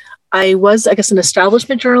was, I guess, an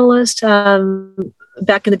establishment journalist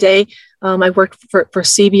back in the day. I worked for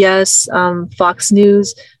CBS, Fox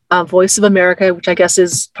News, Voice of America, which I guess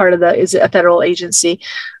is is a federal agency.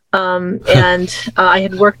 And I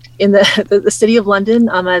had worked in the City of London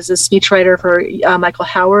as a speechwriter for Michael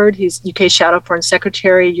Howard, who's UK's Shadow Foreign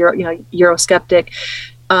Secretary, Eurosceptic.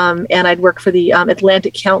 And I'd worked for the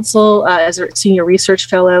Atlantic Council as a senior research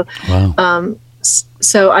fellow. Wow.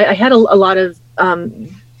 So I had a lot of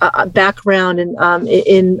background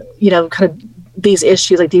in kind of these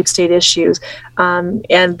issues, like deep state issues,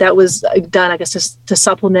 and that was done, I guess, to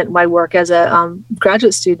supplement my work as a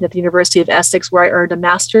graduate student at the University of Essex, where I earned a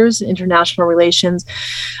master's in international relations.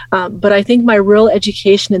 But I think my real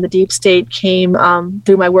education in the deep state came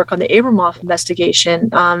through my work on the Abramoff investigation.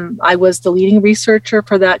 I was the leading researcher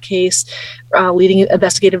for that case, leading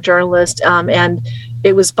investigative journalist, and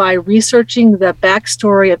it was by researching the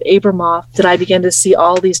backstory of Abramoff that I began to see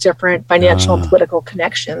all these different financial and political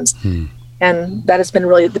connections. And that has been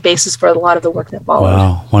really the basis for a lot of the work that followed.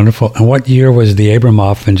 Wow, wonderful. And what year was the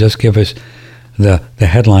Abramoff? And just give us the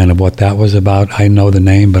headline of what that was about. I know the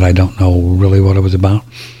name, but I don't know really what it was about.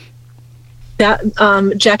 That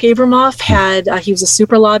Jack Abramoff he was a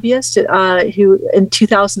super lobbyist who in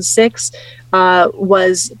 2006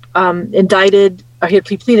 was indicted, or he had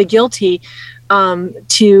pleaded guilty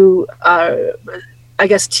to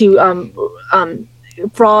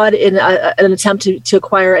fraud in an attempt to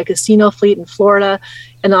acquire a casino fleet in Florida,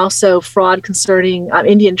 and also fraud concerning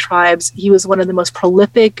Indian tribes. He was one of the most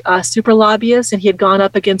prolific super lobbyists, and he had gone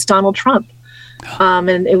up against Donald Trump.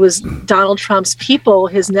 And it was Donald Trump's people,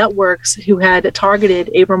 his networks, who had targeted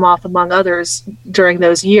Abramoff, among others, during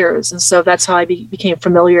those years. And so that's how I became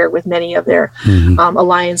familiar with many of their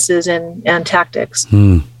alliances and tactics.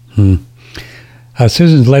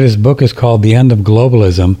 Susan's latest book is called The End of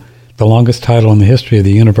Globalism, the longest title in the history of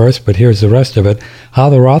the universe, but here's the rest of it. How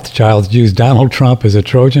the Rothschilds used Donald Trump as a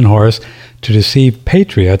Trojan horse to deceive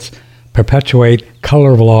patriots, perpetuate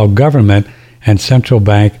color of law government and central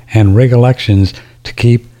bank, and rig elections to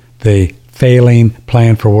keep the failing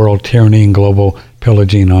plan for world tyranny and global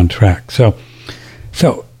pillaging on track. So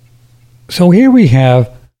here we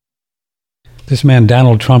have this man,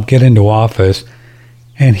 Donald Trump, get into office,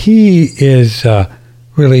 and he is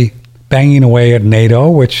really banging away at NATO,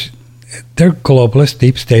 which they're globalist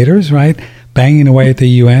deep staters, right? Banging away at the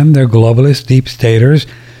UN, they're globalist deep staters,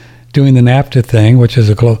 doing the NAFTA thing, which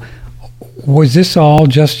is was this all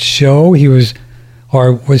just show?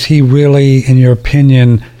 Or was he really, in your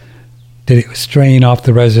opinion, did he straying off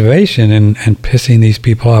the reservation and pissing these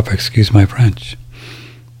people off? Excuse my French.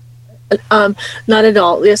 Not at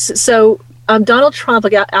all. Yes. So Donald Trump,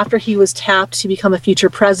 after he was tapped to become a future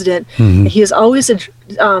president, he has always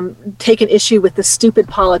taken issue with the stupid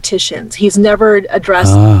politicians. He's never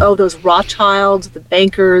addressed, those Rothschilds, the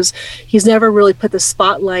bankers. He's never really put the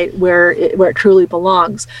spotlight where it truly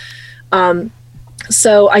belongs.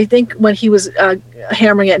 So I think when he was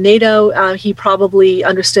hammering at NATO, he probably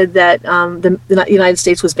understood that the United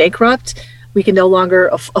States was bankrupt. We can no longer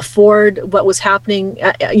afford what was happening,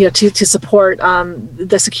 to support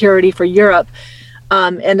the security for Europe.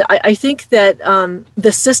 And I think that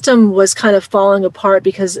the system was kind of falling apart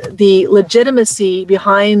because the legitimacy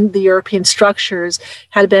behind the European structures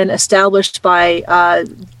had been established by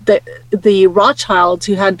the Rothschilds,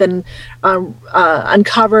 who had been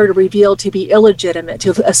uncovered, revealed to be illegitimate,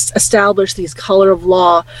 to establish these color of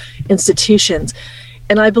law institutions.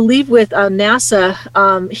 And I believe with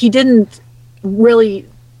NASA, he didn't really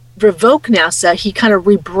revoke NASA, he kind of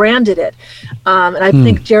rebranded it. And I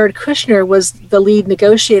think Jared Kushner was the lead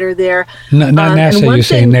negotiator there. Not NASA, you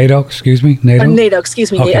say NATO, excuse me? NATO? NATO,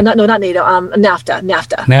 excuse me. Okay. Not NATO, NAFTA.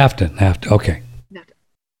 NAFTA, okay.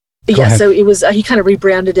 Yeah, so it was, he kind of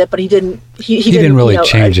rebranded it, but he didn't really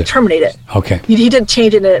change it. Terminate it. Okay. He didn't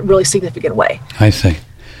change it in a really significant way. I see.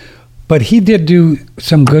 But he did do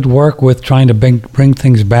some good work with trying to bring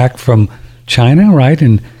things back from China, right?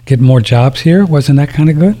 And get more jobs here. Wasn't that kind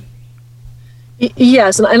of good?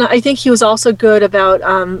 Yes, and I think he was also good about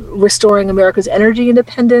restoring America's energy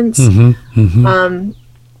independence.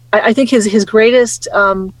 I think his greatest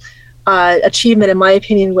achievement, in my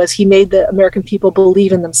opinion, was he made the American people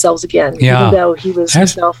believe in themselves again. Yeah. Even though he was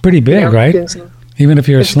That's himself pretty big, right? Even if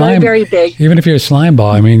you're a slime, very, very big. Even if you're a slime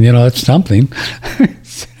ball, I mean, that's something.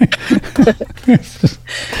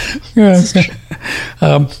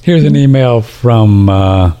 Here's an email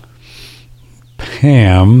from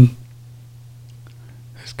Pam.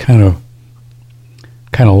 It's kind of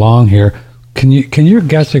long here. Can your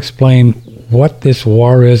guest explain what this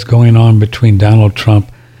war is going on between Donald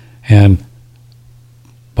Trump and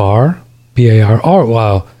Barr, B-A-R? Oh,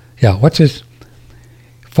 wow. Yeah. What's his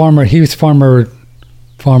former? He was former.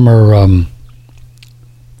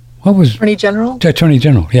 What was Attorney General? Attorney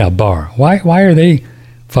General, yeah, Barr. Why are they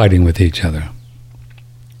fighting with each other?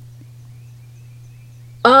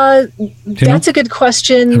 That's a good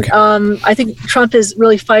question. Okay. I think Trump is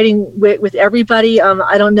really fighting with everybody.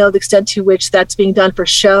 I don't know the extent to which that's being done for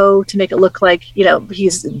show to make it look like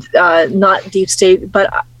he's not deep state.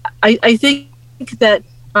 But I think that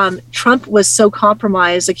Trump was so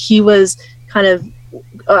compromised. Like he was kind of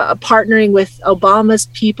partnering with Obama's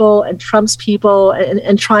people and Trump's people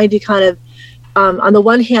and trying to kind of, on the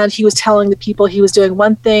one hand, he was telling the people he was doing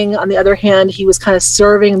one thing. On the other hand, he was kind of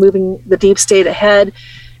serving, moving the deep state ahead.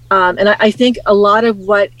 And I think a lot of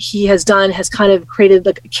what he has done has kind of created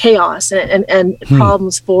like chaos and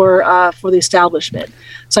problems for the establishment.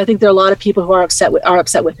 So I think there are a lot of people who are upset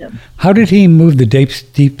with him. How did he move the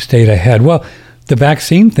deep state ahead? Well, the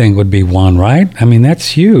vaccine thing would be one, right? I mean, that's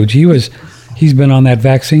huge. He's been on that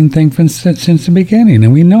vaccine thing since the beginning,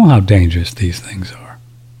 and we know how dangerous these things are.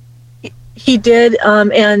 He did,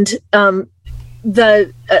 and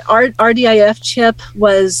the RDIF chip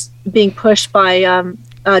was being pushed by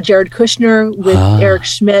Jared Kushner with Eric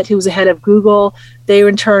Schmidt, who was the head of Google. They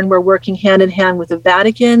in turn were working hand in hand with the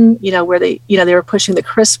Vatican, where they were pushing the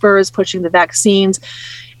CRISPRs, pushing the vaccines.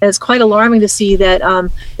 And it's quite alarming to see that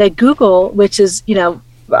that Google, which is,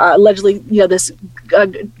 allegedly, this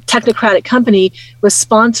technocratic company, was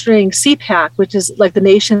sponsoring CPAC, which is like the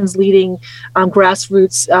nation's leading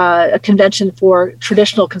grassroots convention for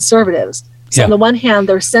traditional conservatives. So on the one hand,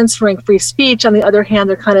 they're censoring free speech. On the other hand,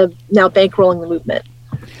 they're kind of now bankrolling the movement.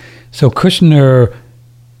 So Kushner,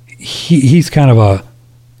 he's kind of a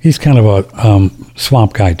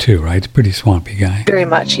swamp guy too, right? He's a pretty swampy guy. Very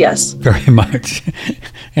much, yes. Very much.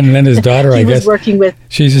 And then his daughter, I guess,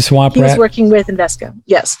 she's a swamp rat. He was working with Invesco,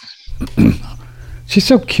 yes. She's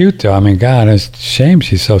so cute, though. I mean, God, it's a shame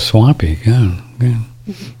she's so swampy. God.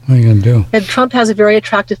 What are you going to do? And Trump has a very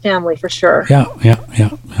attractive family, for sure. Yeah.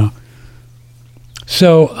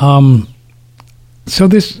 So, so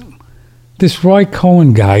this Roy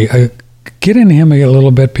Cohn guy, get into him a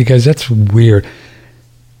little bit because that's weird.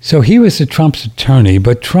 So he was Trump's attorney,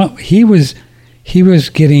 but he was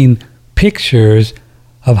getting pictures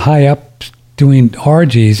of high ups doing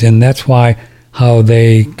orgies, and that's how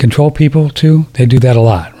they control people too. They do that a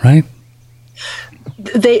lot, right?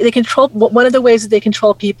 They control. One of the ways that they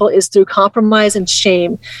control people is through compromise and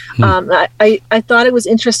shame. I thought it was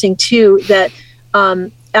interesting too that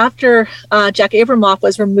after Jack Abramoff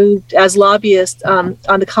was removed as lobbyist on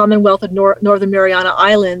the Commonwealth of Northern Mariana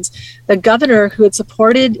Islands, the governor who had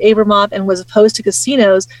supported Abramoff and was opposed to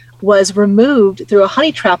casinos was removed through a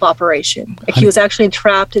honey trap operation. Like he was actually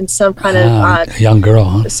entrapped in some kind of a young girl,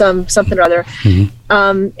 huh? something or other.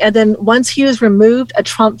 And then once he was removed, a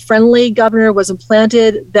Trump-friendly governor was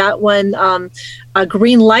implanted. That one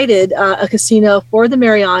green-lighted a casino for the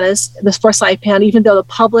Marianas, for Saipan, even though the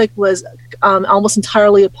public was almost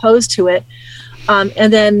entirely opposed to it.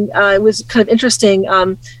 And then it was kind of interesting.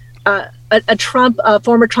 A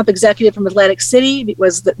former Trump executive from Atlantic City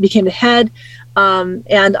became the head.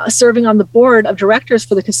 And serving on the board of directors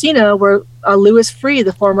for the casino were Louis Freeh,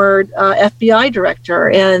 the former FBI director,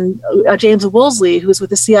 and James Woolsey, who was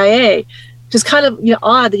with the CIA. Just kind of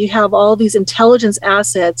odd that you have all these intelligence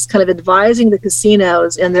assets kind of advising the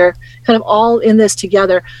casinos, and they're kind of all in this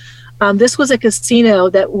together. This was a casino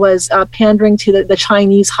that was pandering to the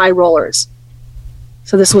Chinese high rollers.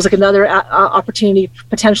 So this was like another opportunity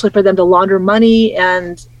potentially for them to launder money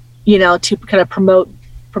and, to kind of promote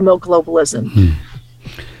globalism.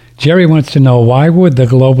 Jerry wants to know, why would the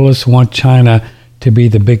globalists want China to be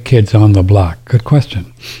the big kids on the block? Good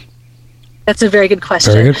question. That's a very good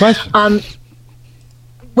question. Very good question.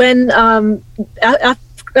 When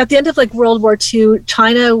at the end of World War II,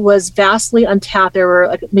 China was vastly untapped. There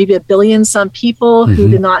were maybe 1 billion some people who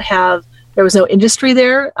did not have. There was no industry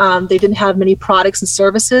there. They didn't have many products and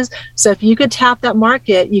services. So if you could tap that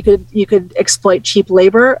market, you could exploit cheap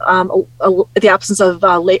labor, the absence of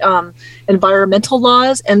environmental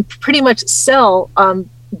laws, and pretty much sell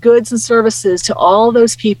goods and services to all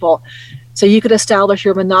those people. So you could establish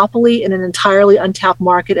your monopoly in an entirely untapped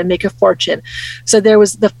market and make a fortune. So there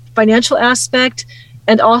was the financial aspect,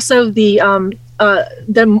 and also the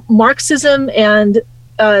Marxism and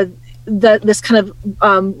this kind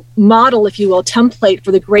of model, if you will, template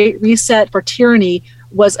for the Great Reset for tyranny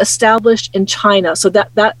was established in China. So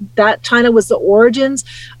that China was the origins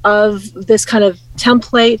of this kind of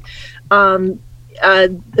template.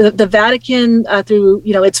 The Vatican, through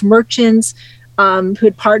its merchants, who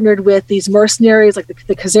had partnered with these mercenaries like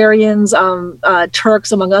the Khazarians,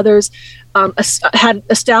 Turks, among others, had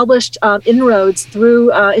established inroads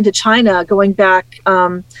through into China going back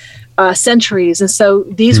centuries. And so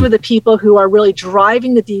these were the people who are really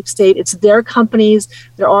driving the deep state. It's their companies.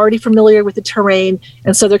 They're already familiar with the terrain.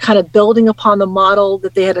 And so they're kind of building upon the model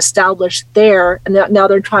that they had established there. And now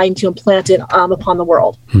they're trying to implant it upon the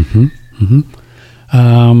world.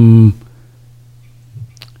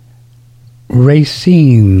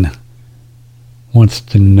 Racine wants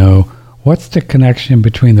to know, What's the connection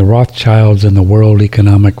between the Rothschilds and the World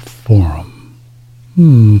Economic Forum?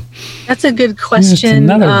 That's a good question.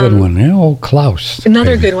 It's another good one. Yeah, old Klaus.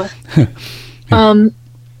 Another good one.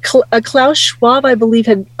 Klaus Schwab, I believe,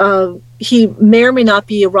 he may or may not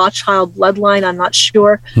be a Rothschild bloodline. I'm not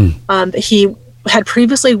sure. He had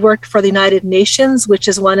previously worked for the United Nations, which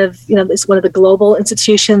is one of the global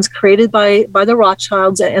institutions created by the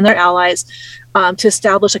Rothschilds and their allies to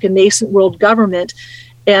establish like a nascent world government.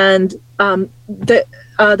 And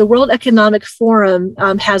the World Economic Forum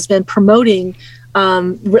has been promoting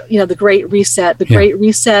the Great Reset. The Great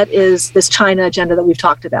Reset is this China agenda that we've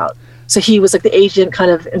talked about. So he was like the agent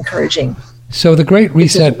kind of encouraging. So the Great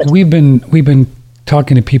Reset, we've been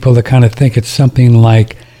talking to people that kind of think it's something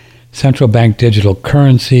like central bank digital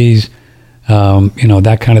currencies,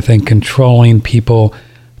 that kind of thing, controlling people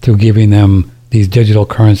through giving them these digital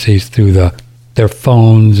currencies through their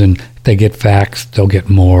phones, and if they get faxed, they'll get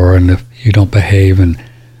more, and if you don't behave and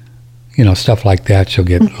stuff like that, you'll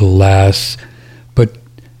get less. But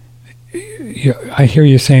I hear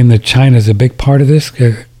you saying that China's a big part of this.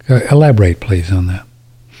 Elaborate, please, on that.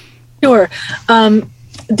 Sure.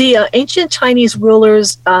 The ancient Chinese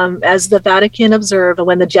rulers, as the Vatican observed,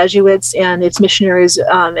 when the Jesuits and its missionaries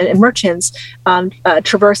and merchants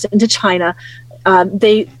traversed into China,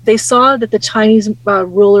 they saw that the Chinese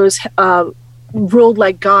rulers ruled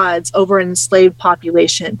like gods over an enslaved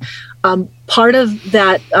population. Part of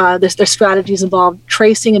that, their strategies involved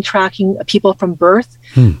tracing and tracking people from birth.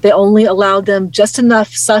 They only allowed them just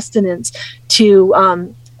enough sustenance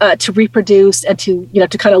to reproduce and to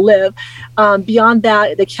kind of live. Beyond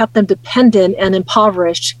that, they kept them dependent and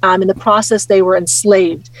impoverished. In the process, they were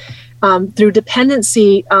enslaved. Through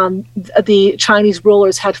dependency, the Chinese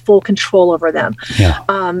rulers had full control over them.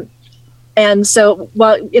 And so,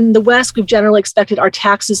 while in the West, we've generally expected our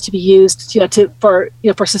taxes to be used, for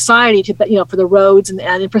society, for the roads and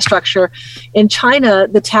infrastructure. In China,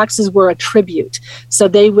 the taxes were a tribute. So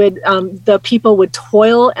they would, the people would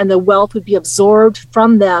toil, and the wealth would be absorbed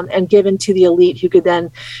from them and given to the elite, who could then,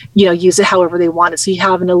 use it however they wanted. So you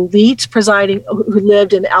have an elite presiding who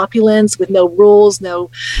lived in opulence with no rules, no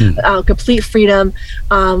complete freedom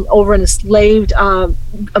over the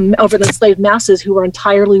enslaved masses who were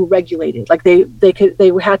entirely regulated. Like they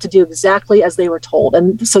had to do exactly as they were told,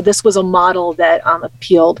 and so this was a model that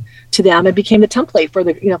appealed to them and became the template for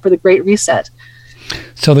the Great Reset.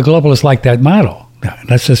 So the globalists like that model.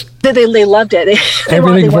 That's just they loved it.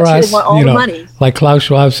 Everything for us, they want all the money. Like Klaus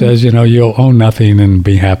Schwab says, you'll own nothing and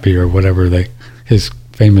be happy, or whatever his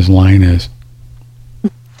famous line is.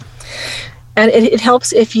 And it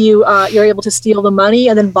helps if you're able to steal the money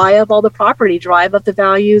and then buy up all the property, drive up the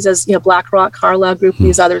values, as BlackRock, Carlyle Group, and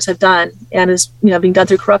these others have done, and is being done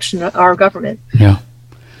through corruption of our government. Yeah,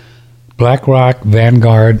 BlackRock,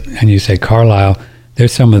 Vanguard, and you say Carlyle. They're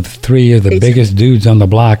some of the three of the biggest dudes on the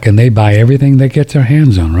block, and they buy everything they get their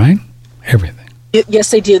hands on, right? Everything.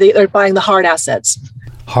 Yes, they do. They're buying the hard assets.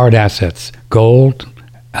 Hard assets, gold,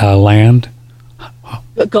 land.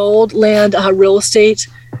 Gold, land, real estate.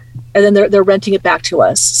 And then they're renting it back to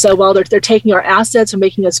us. So while they're taking our assets and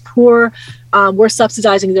making us poor, we're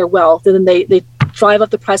subsidizing their wealth. And then they drive up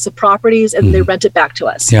the price of properties, and they rent it back to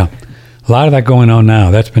us. Yeah, a lot of that going on now.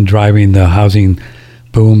 That's been driving the housing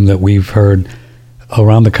boom that we've heard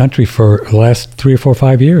around the country for the last 3 or 4 or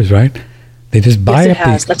 5 years, right? They just buy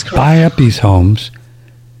up these homes,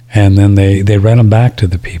 and then they rent them back to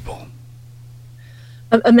the people.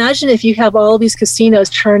 Imagine if you have all these casinos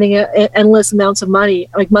churning endless amounts of money.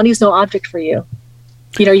 Like, money's no object for you.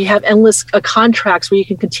 You have endless contracts where you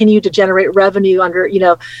can continue to generate revenue under,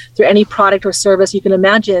 through any product or service you can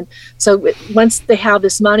imagine. So once they have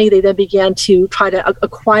this money, they then begin to try to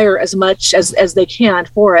acquire as much as they can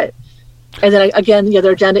for it. And then again,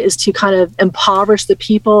 their agenda is to kind of impoverish the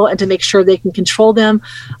people and to make sure they can control them.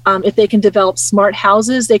 If they can develop smart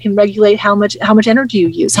houses, they can regulate how much energy you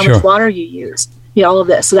use, how much water you use. All of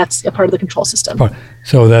this. So that's a part of the control system.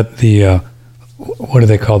 So that what do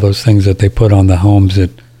they call those things that they put on the homes? The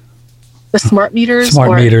smart meters?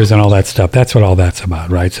 Smart meters and all that stuff. That's what all that's about,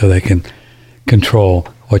 right? So they can control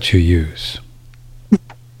what you use.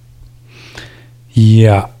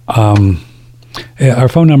 Yeah. Our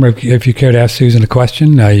phone number, if you care to ask Susan a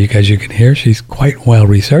question, you can hear. She's quite well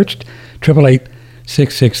researched.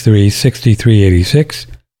 888-663-6386.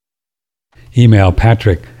 Email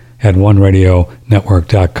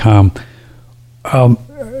patrick@oneradionetwork.com.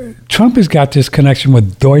 Trump has got this connection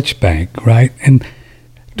with Deutsche Bank, right? And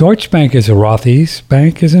Deutsche Bank is a Rothy's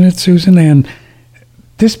bank, isn't it, Susan? And And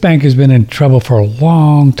this bank has been in trouble for a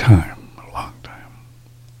long time.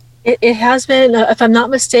 It has been, if I'm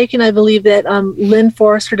not mistaken, I believe that Lynn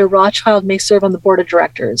Forrester de Rothschild may serve on the board of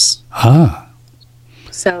directors. Ah.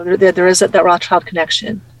 So there is that Rothschild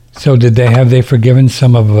connection. So have they forgiven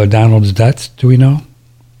some of Donald's debts? Do we know?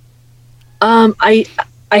 I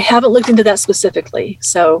haven't looked into that specifically,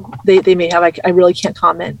 so they may have. I really can't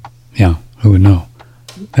comment. Yeah, who would know?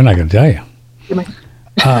 They're not going to tell you.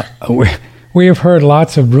 We have heard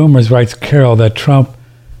lots of rumors, writes Carol, that Trump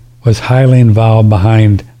was highly involved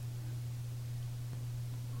behind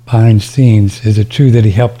scenes. Is it true that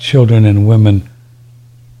he helped children and women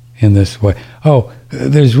in this way? Oh,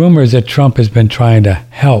 there's rumors that Trump has been trying to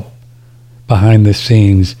help behind the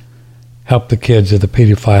scenes, help the kids of the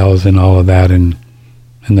pedophiles and all of that, and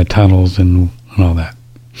the tunnels and all that.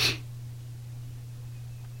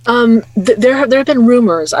 There have been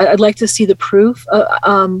rumors. I'd like to see the proof.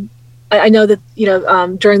 I know that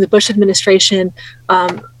during the Bush administration,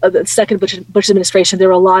 the second Bush administration, there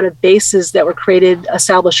were a lot of bases that were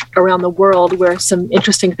established around the world where some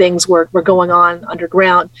interesting things were going on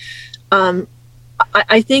underground.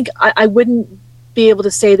 I think I wouldn't be able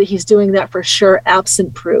to say that he's doing that for sure,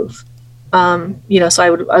 absent proof. So I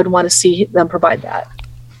would want to see them provide that.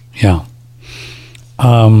 Yeah.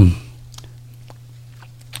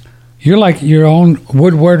 You're like your own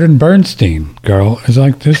Woodward and Bernstein girl. It's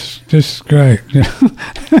like this is great.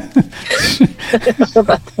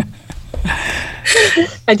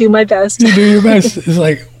 I do my best. You do your best. It's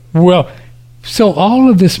like, well, so all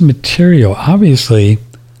of this material, obviously,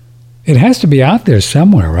 it has to be out there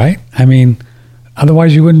somewhere, right? I mean,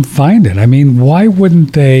 otherwise you wouldn't find it. I mean, why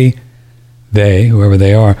wouldn't they, whoever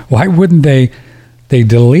they are, why wouldn't they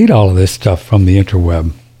delete all of this stuff from the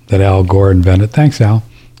interweb that Al Gore invented? Thanks, Al.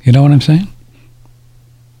 You know what I'm saying?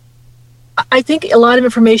 I think a lot of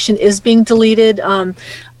information is being deleted,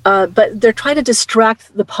 but they're trying to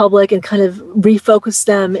distract the public and kind of refocus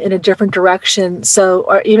them in a different direction. So,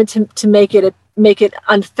 or even to make it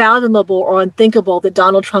unfathomable or unthinkable that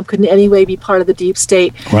Donald Trump could in any way be part of the deep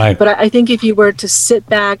state. Right. But I think if you were to sit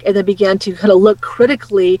back and then begin to kind of look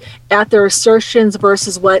critically at their assertions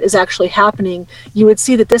versus what is actually happening, you would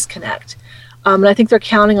see the disconnect. And I think they're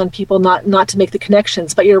counting on people not to make the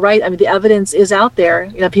connections. But you're right. I mean, the evidence is out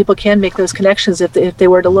there. People can make those connections if they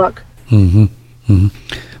were to look. Mm-hmm.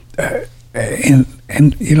 Mm-hmm.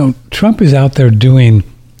 And Trump is out there doing,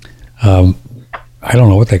 I don't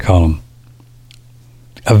know what they call them,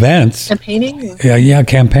 events. Campaigning? Yeah,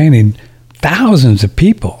 campaigning. Thousands of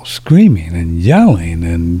people screaming and yelling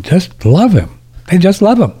and just love him. They just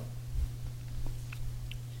love him.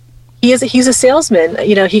 He's a salesman.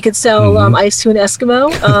 He could sell ice to an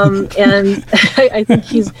Eskimo, and I think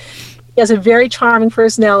he has a very charming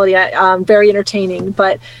personality, very entertaining.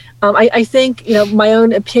 But I think my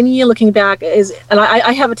own opinion, looking back, is, and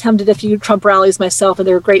I have attended a few Trump rallies myself, and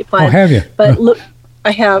they were great fun. Oh, have you? But look, I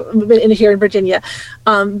have been here in Virginia.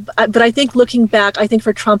 But I think looking back, I think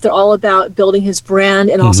for Trump, they're all about building his brand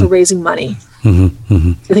and also raising money. Mm-hmm.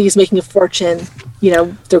 Mm-hmm. I think he's making a fortune,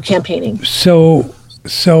 through campaigning. So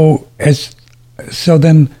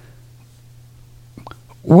then,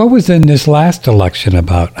 what was in this last election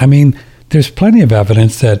about? I mean, there's plenty of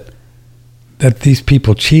evidence that these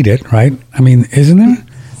people cheated, right? I mean, isn't there?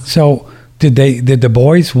 So did the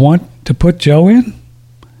boys want to put Joe in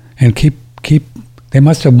and keep? They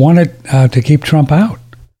must have wanted to keep Trump out.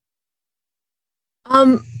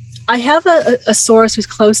 I have a source who's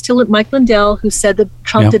close to Mike Lindell who said that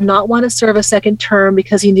Trump did not want to serve a second term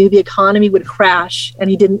because he knew the economy would crash and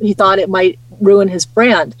he thought it might ruin his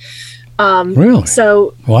brand. Really?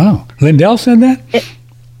 So wow, Lindell said that?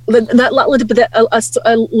 Not Lindell, but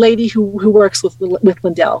a lady who works with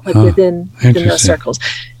Lindell, like within those circles.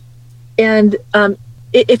 And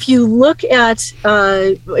if you look at,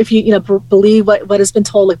 if you believe what has been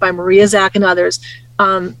told, like by Maria Zack and others,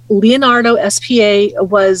 Leonardo SPA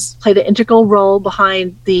played an integral role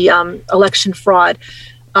behind the election fraud.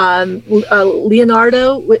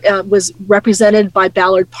 Leonardo was represented by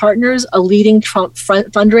Ballard Partners, a leading Trump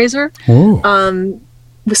fundraiser.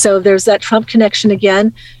 So there's that Trump connection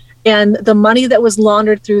again. And the money that was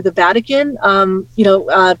laundered through the Vatican,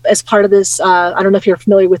 as part of this, I don't know if you're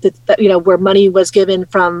familiar with it, where money was given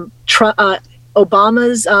from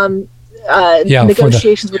Obama's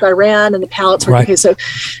negotiations with Iran and the pallets. Right. Okay, so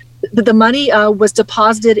the money was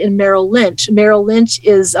deposited in Merrill Lynch. Merrill Lynch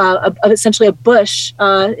is essentially a Bush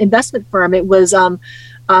investment firm. It was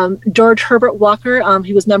George Herbert Walker.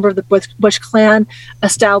 He was a member of the Bush clan,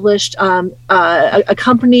 established a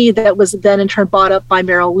company that was then in turn bought up by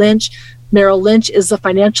Merrill Lynch. Merrill Lynch is the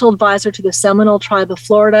financial advisor to the Seminole tribe of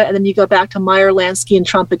Florida. And then you go back to Meyer, Lansky, and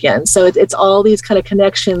Trump again. So it's all these kind of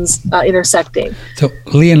connections intersecting. So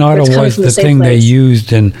Leonardo was the thing they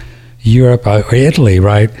used in Europe or Italy,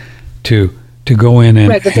 right? To go in and...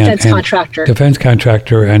 Right, the defense contractor. Defense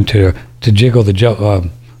contractor, and to jiggle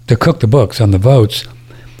to cook the books on the votes.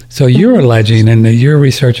 So you're alleging, and your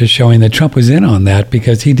research is showing that Trump was in on that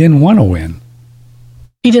because he didn't want to win.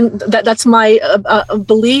 He didn't. That's my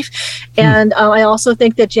belief, and I also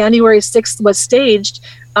think that January 6th was staged.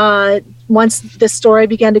 Once this story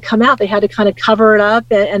began to come out, they had to kind of cover it up,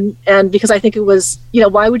 and because I think it was,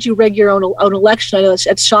 why would you rig your own election? I know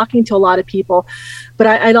it's shocking to a lot of people, but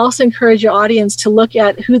I'd also encourage your audience to look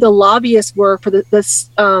at who the lobbyists were for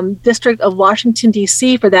this District of Washington,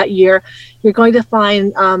 D.C. for that year. You're going to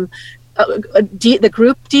find the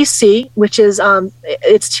group DC, which is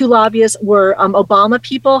its two lobbyists were Obama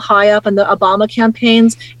people high up in the Obama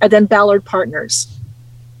campaigns, and then Ballard Partners.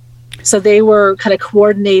 So they were kind of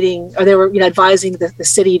coordinating, or they were advising the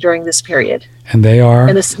city during this period. And they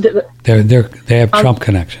are they have Trump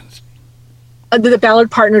connections. The Ballard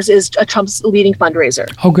Partners is Trump's leading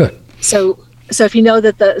fundraiser. Oh, good. So if you know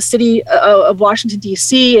that the city of Washington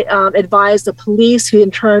D.C. Advised the police, who in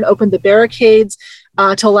turn opened the barricades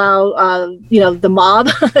to allow the mob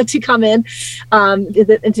to come in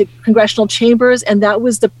into congressional chambers, and that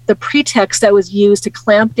was the pretext that was used to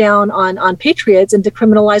clamp down on patriots and to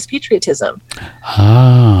criminalize patriotism.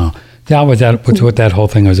 Ah, that was what that whole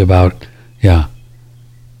thing was about. Yeah,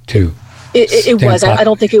 too. It was. I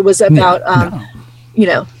don't think it was about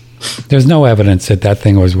no. There's no evidence that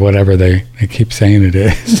thing was whatever they keep saying it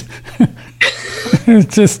is.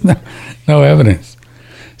 It's just no evidence.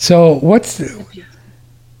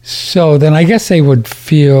 So then I guess they would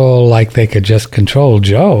feel like they could just control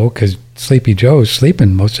Joe, because Sleepy Joe's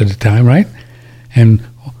sleeping most of the time, right? And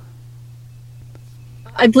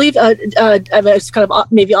I believe it's kind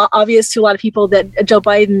of maybe obvious to a lot of people that Joe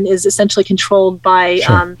Biden is essentially controlled by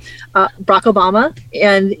Sure. Barack Obama.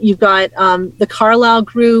 And you've got the Carlyle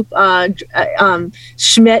Group, Eric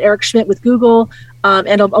Schmidt with Google,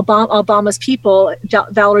 and Obama's people,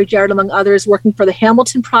 Valerie Jarrett, among others, working for the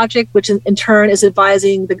Hamilton Project, which in turn is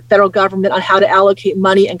advising the federal government on how to allocate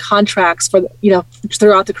money and contracts for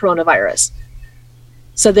throughout the coronavirus.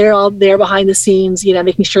 So they're all there behind the scenes,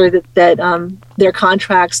 making sure that their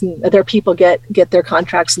contracts and their people get their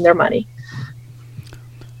contracts and their money.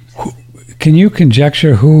 Can you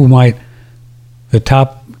conjecture who might the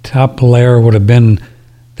top layer would have been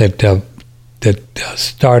that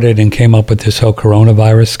started and came up with this whole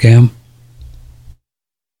coronavirus scam?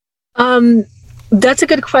 That's a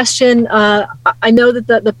good question. I know that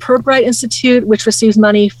the Pirbright Institute, which receives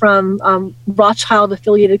money from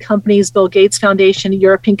Rothschild-affiliated companies, Bill Gates Foundation,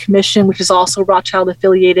 European Commission, which is also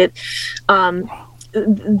Rothschild-affiliated,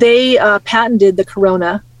 they patented the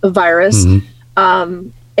coronavirus. Mm-hmm.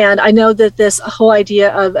 And I know that this whole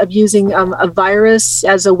idea of using a virus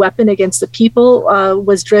as a weapon against the people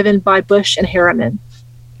was driven by Bush and Harriman.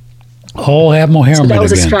 Oh, Admiral Harriman. So that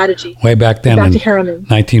was again. A strategy. Way back then in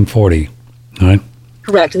 1940, right?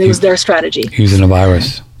 Correct, and it was their strategy. Using a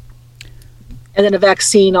virus. And then a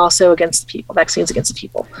vaccine also against the people, vaccines against the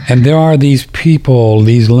people. And there are these people,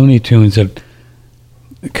 these Looney Tunes, that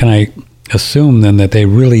can I assume then that they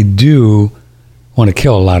really do want to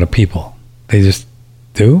kill a lot of people? They just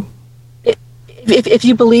do? If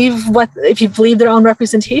you believe their own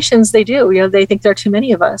representations, they do. They think there are too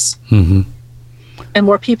many of us. Mm-hmm. And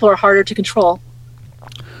more people are harder to control.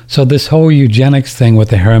 So this whole eugenics thing with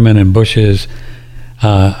the Harriman and Bushes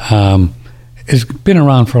has been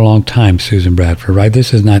around for a long time, Susan Bradford, right?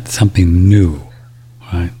 This is not something new,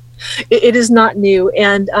 right? It is not new.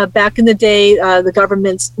 And back in the day, the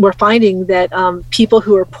governments were finding that people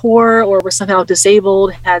who were poor or were somehow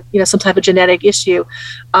disabled, had some type of genetic issue,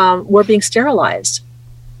 were being sterilized,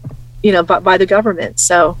 by the government.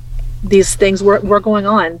 So these things were going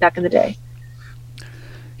on back in the day.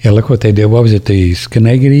 Yeah, look what they did. What was it? The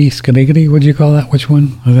Skenegity? What did you call that? Which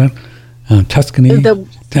one was that? Tuscany?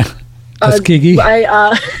 Tuskegee?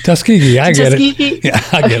 Tuskegee, I get it. Yeah,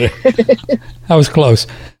 I get it. I was close.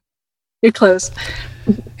 You're close.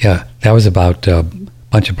 Yeah, that was about a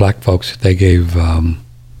bunch of black folks. They gave,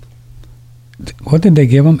 what did they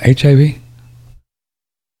give them? HIV?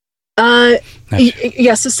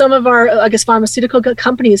 Yes, so some of our, pharmaceutical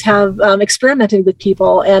companies have experimented with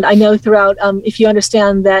people. And I know throughout, if you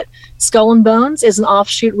understand that Skull and Bones is an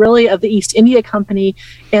offshoot really of the East India Company.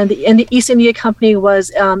 And the East India Company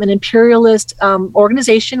was an imperialist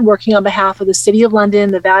organization working on behalf of the City of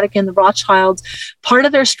London, the Vatican, the Rothschilds. Part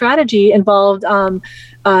of their strategy involved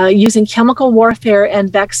using chemical warfare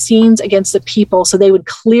and vaccines against the people. So they would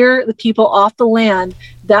clear the people off the land.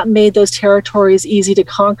 That made those territories easy to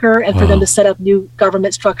conquer and for them to set up new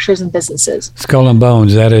government structures and businesses. Skull and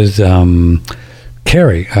Bones, that is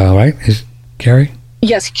Kerry, right? Is Kerry?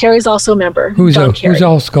 Yes, Kerry's also a member. Who's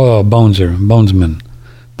all Skull Bonesman?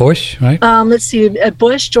 Bush, right? Let's see,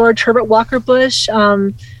 Bush, George Herbert Walker Bush,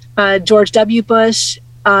 George W. Bush,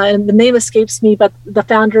 and the name escapes me, but the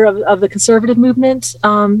founder of the conservative movement,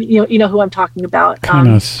 you know who I'm talking about. Kind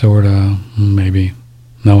of, sort of, maybe.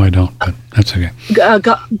 No, I don't, but that's okay.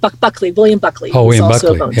 Buckley, William Buckley. Oh, William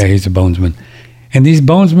Buckley. Yeah, he's a bonesman. And these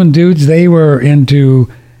bonesman dudes, they were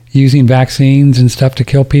into using vaccines and stuff to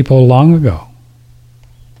kill people long ago.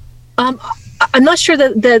 I'm not sure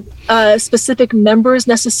that specific members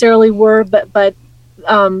necessarily were, but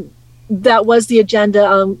that was the agenda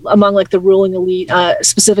among like the ruling elite,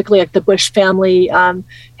 specifically like the Bush family. I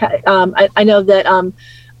know that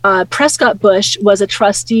Prescott Bush was a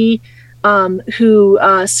trustee who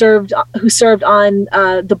served on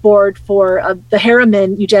the board for the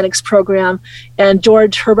Harriman eugenics program, and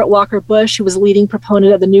George Herbert Walker Bush, who was a leading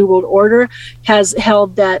proponent of the New World Order, has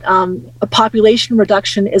held that a population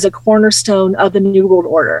reduction is a cornerstone of the New World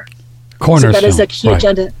Order. Cornerstone. So that is a key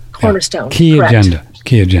agenda. Cornerstone. Yeah.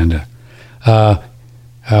 Key agenda.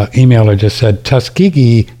 Emailer just said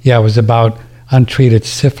Tuskegee. Yeah, it was about untreated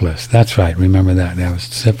syphilis. That's right. Remember that? That was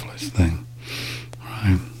the syphilis thing.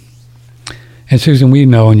 Right. And Susan, we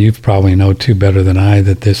know, and you probably know too better than I,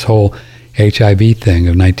 that this whole HIV thing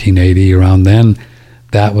of 1980, around then,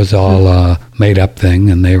 that was all a made-up thing,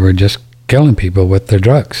 and they were just killing people with their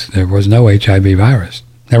drugs. There was no HIV virus.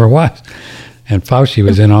 Never was. And Fauci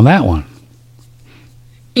was in on that one.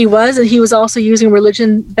 He was, and he was also using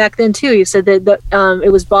religion back then too. He said that it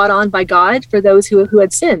was brought on by God for those who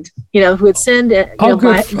had sinned. Who had sinned. Good for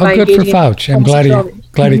Fauci. I'm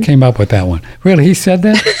glad he came up with that one. Really, he said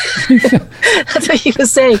that? That's what he was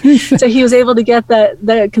saying. So he was able to get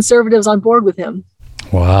the conservatives on board with him.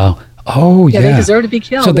 Wow. Oh, yeah. They deserve to be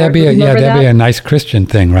killed. So that'd be a nice Christian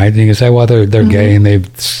thing, right? You can say, well, they're gay and they've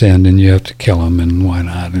sinned, and you have to kill them, and why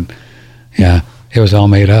not? And yeah, it was all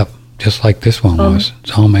made up. Just like this one was.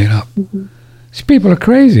 It's all made up. Mm-hmm. These people are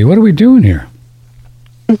crazy. What are we doing here?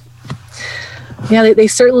 Yeah, they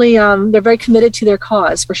certainly, they're very committed to their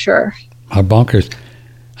cause, for sure. Are bonkers.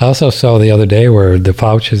 I also saw the other day where the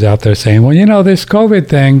Fauci is out there saying, well, this COVID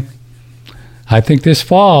thing, I think this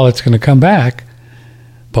fall it's going to come back.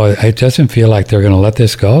 But it doesn't feel like they're going to let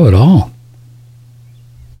this go at all.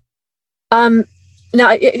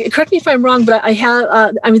 Now, correct me if I'm wrong, but I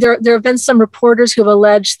have. There have been some reporters who have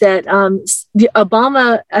alleged that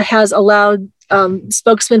Obama has allowed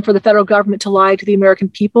spokesmen for the federal government to lie to the American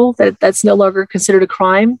people. That's no longer considered a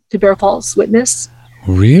crime to bear false witness.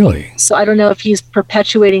 Really? So I don't know if he's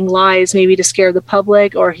perpetuating lies, maybe to scare the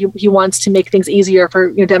public, or he wants to make things easier for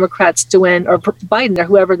Democrats to win, or Biden or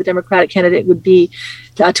whoever the Democratic candidate would be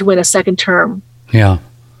to win a second term. Yeah.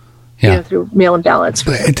 Yeah. Through mail-in ballots.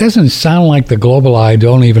 But it doesn't sound like the global eye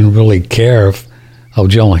don't even really care if,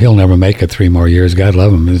 he'll never make it 3 more years. God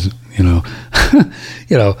love him.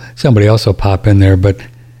 Somebody else will pop in there. But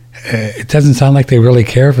it doesn't sound like they really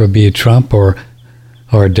care if it be a Trump or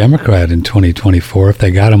a Democrat in 2024. If they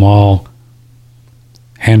got them all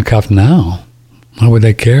handcuffed now, why would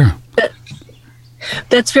they care?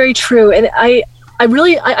 That's very true. And I'm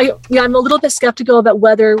a little bit skeptical about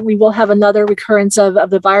whether we will have another recurrence of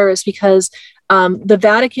the virus, because the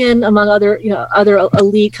Vatican, among other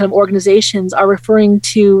elite kind of organizations, are referring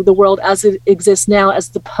to the world as it exists now as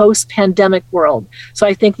the post-pandemic world. So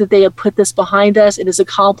I think that they have put this behind us. It is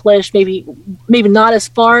accomplished, maybe not as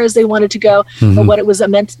far as they wanted to go, but what it was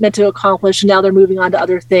meant to accomplish. And now they're moving on to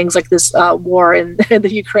other things like this war in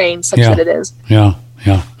the Ukraine, such that it is. Yeah.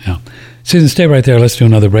 Susan, stay right there. Let's do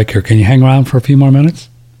another break here. Can you hang around for a few more minutes?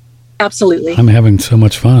 Absolutely. I'm having so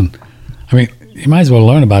much fun. I mean, you might as well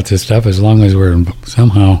learn about this stuff as long as we're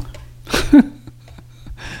somehow.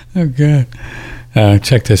 Oh, good.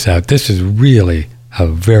 Check this out. This is really a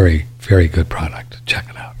very, very good product. Check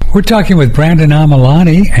it out. We're talking with Brandon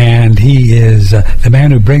Amalani, and he is the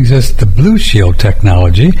man who brings us the Blue Shield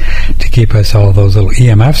technology to keep us all those little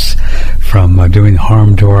EMFs from doing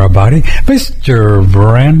harm to our body. Mr.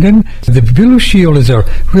 Brandon, the Blue Shield is a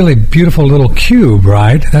really beautiful little cube,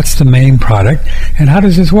 right? That's the main product. And how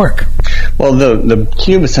does this work? Well, the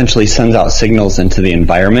cube essentially sends out signals into the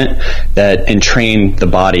environment that entrain the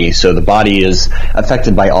body. So the body is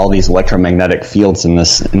affected by all these electromagnetic fields in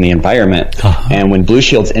the environment. Uh-huh. And when Blue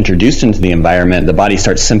Shield's introduced into the environment, the body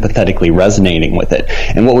starts sympathetically resonating with it.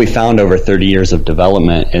 And what we found over 30 years of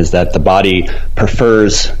development is that the body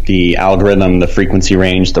prefers the algorithm, the frequency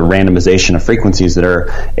range, the randomization of frequencies that are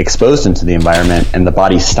exposed into the environment, and the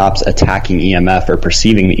body stops attacking EMF or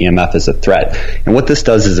perceiving the EMF as a threat. And what this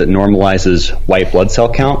does is it normalizes white blood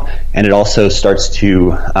cell count, and it also starts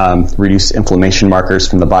to reduce inflammation markers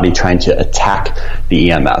from the body trying to attack the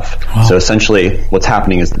EMF. Wow. So essentially what's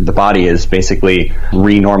happening is the body is basically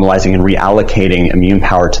re-normalizing and reallocating immune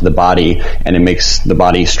power to the body, and it makes the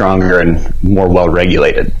body stronger and more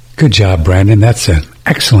well-regulated. Good job, Brandon. That's an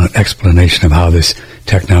excellent explanation of how this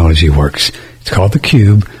technology works. It's called the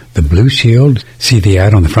Cube, the Blue Shield. See the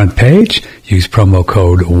ad on the front page. Use promo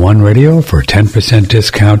code OneRadio for a 10%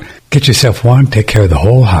 discount. Get yourself one, take care of the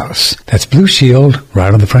whole house. That's Blue Shield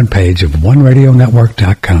right on the front page of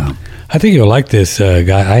OneRadioNetwork.com. I think you'll like this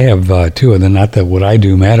guy. I have two of them. Not that what I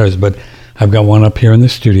do matters, but I've got one up here in the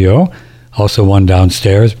studio, also one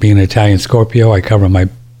downstairs. Being an Italian Scorpio, I cover my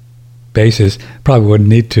bases. Probably wouldn't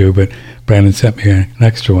need to, but Brandon sent me an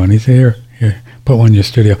extra one. He said, here, put one in your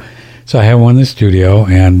studio. So I have one in the studio,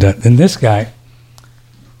 and then this guy,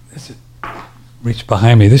 reach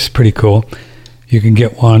behind me. This is pretty cool. You can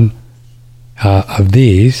get one of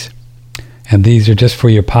these, and these are just for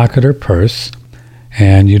your pocket or purse,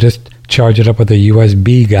 and you just charge it up with a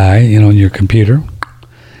USB guy, on your computer,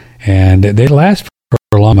 and they last for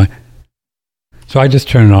a long time. So I just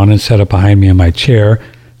turn it on and set it behind me in my chair,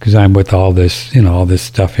 because I'm with all this, all this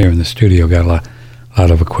stuff here in the studio. Got a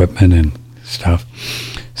lot of equipment and stuff.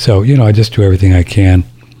 So, I just do everything I can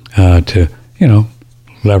to,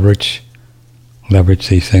 leverage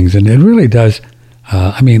these things. And it really does.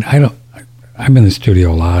 I'm in the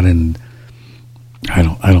studio a lot, and I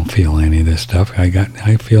don't feel any of this stuff. I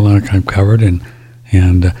feel like I'm covered,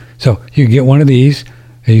 and so you can get one of these.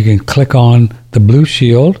 You can click on the Blue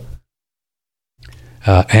Shield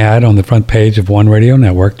ad on the front page of One Radio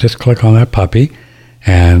Network. Just click on that puppy,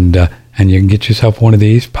 and you can get yourself one of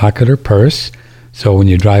these, pocket or purse. So when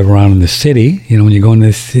you drive around in the city, when you go in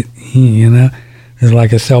the city, there's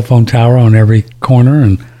like a cell phone tower on every corner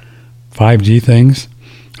and 5G things.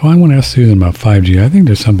 Oh, I want to ask Susan about 5G. I think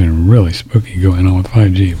there's something really spooky going on with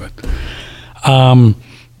 5G. But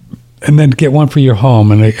and then get one for your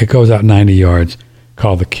home, and it goes out 90 yards,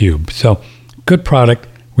 called the Cube. So good product.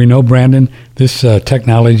 We know, Brandon, this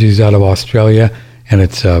technology is out of Australia, and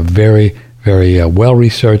it's very, very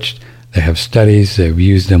well-researched. They have studies. They've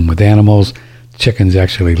used them with animals. Chickens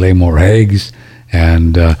actually lay more eggs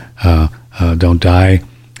and don't die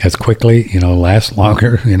as quickly, last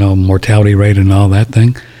longer, mortality rate and all that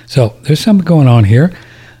thing. So there's something going on here.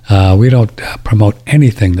 We don't promote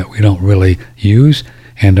anything that we don't really use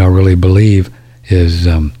and really believe is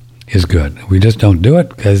good. We just don't do it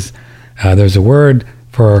because there's a word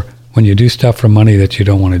for when you do stuff for money that you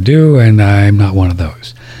don't want to do, and I'm not one of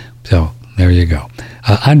those. So there you go.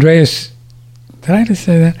 Andreas, did I just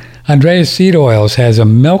say that? Andreas Seed Oils has a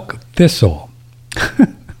milk thistle.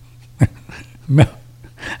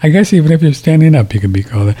 I guess even if you're standing up, you can be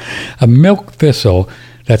called a milk thistle.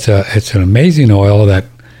 It's an amazing oil that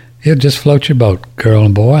it'll just float your boat, girl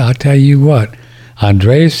and boy. I'll tell you what,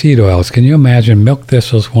 Andreas Seed Oils. Can you imagine milk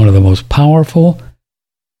thistles? One of the most powerful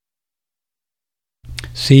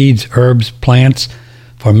seeds, herbs, plants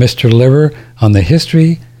for Mr. Liver on the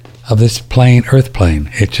history of this earth plane.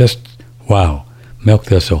 It's just wow, milk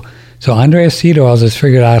thistle. So Andreas Seed Oils has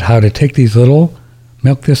figured out how to take these little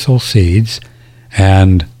milk thistle seeds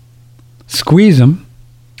and squeeze them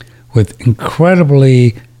with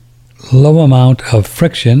incredibly low amount of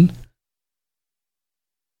friction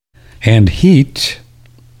and heat,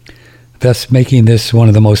 thus making this one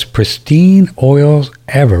of the most pristine oils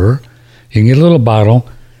ever. You can get a little bottle.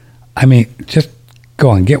 Just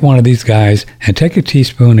go and get one of these guys and take a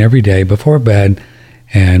teaspoon every day before bed,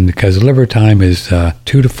 and because liver time is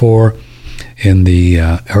 2 to 4 in the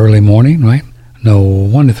early morning, right? No,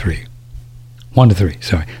 1 to 3. 1 to 3,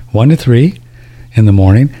 sorry. 1 to 3 in the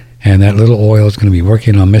morning, and that little oil is going to be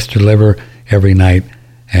working on Mr. Liver every night,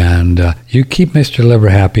 and you keep Mr. Liver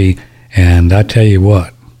happy, and I tell you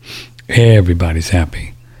what, everybody's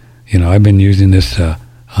happy. I've been using this,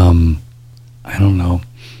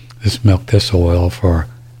 this milk thistle oil for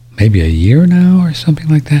maybe a year now or something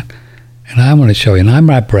like that, and I'm going to show you, and I'm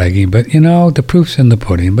not bragging, but the proof's in the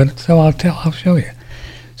pudding, but so I'll show you.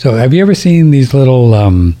 So have you ever seen these little,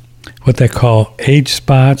 what they call age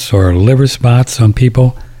spots or liver spots on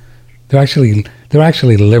people? They're actually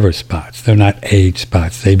liver spots. They're not age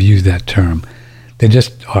spots. They've used that term. They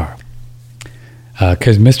just are.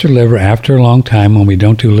 Because Mr. Liver, after a long time when we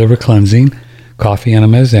don't do liver cleansing, coffee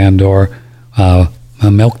enemas and or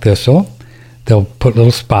milk thistle. They'll put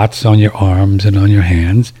little spots on your arms and on your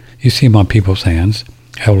hands. You see them on people's hands,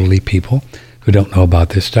 elderly people who don't know about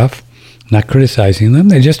this stuff. Not criticizing them,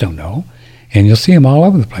 they just don't know. And you'll see them all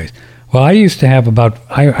over the place. Well, I used to have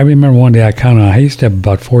I remember one day I counted, I used to have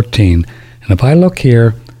about 14. And if I look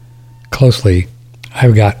here closely,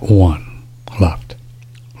 I've got one left.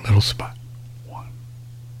 Little spot. One.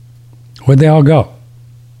 Where'd they all go?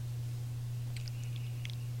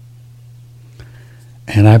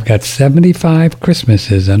 And I've got 75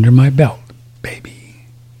 Christmases under my belt, baby.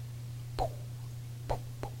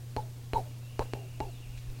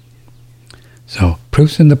 So,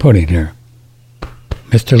 proof's in the pudding here.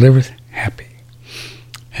 Mr. Liver's happy.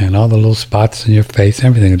 And all the little spots in your face,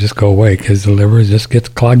 everything will just go away because the liver just gets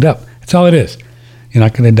clogged up. That's all it is. You're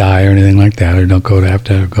not going to die or anything like that, or don't have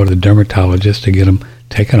to go to the dermatologist to get them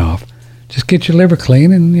taken off. Just get your liver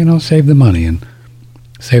clean and, save the money and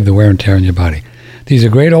save the wear and tear on your body. These are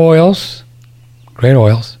great oils. Great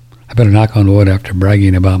oils. I better knock on wood after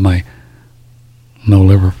bragging about my no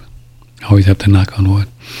liver. I always have to knock on wood.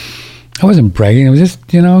 I wasn't bragging. It was just,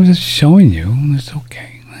 just showing you. It's okay.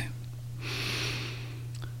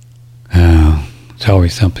 It's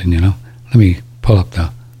always something, Let me pull up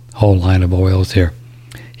the whole line of oils here.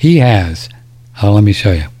 He has, let me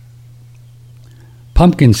show you.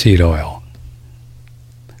 Pumpkin seed oil,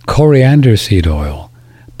 coriander seed oil,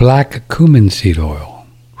 black cumin seed oil,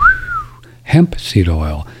 hemp seed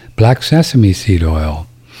oil, black sesame seed oil,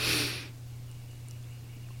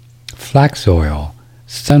 flax oil,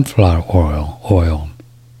 sunflower oil.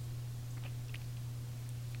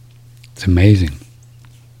 It's amazing.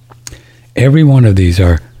 Every one of these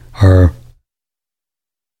are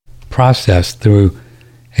processed through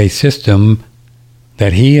a system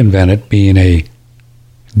that he invented, being a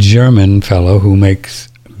German fellow who makes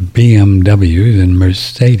BMWs and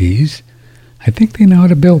Mercedes. I think they know how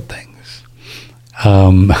to build things.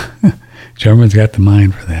 Germans got the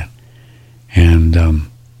mind for that. And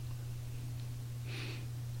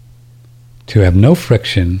to have no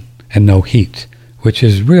friction and no heat, which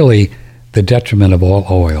is really the detriment of all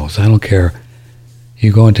oils. I don't care.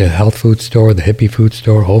 You go into a health food store, the hippie food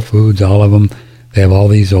store, Whole Foods, all of them, they have all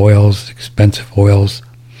these oils, expensive oils,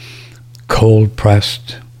 cold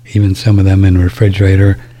pressed, even some of them in the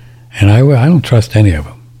refrigerator, and I don't trust any of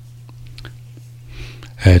them.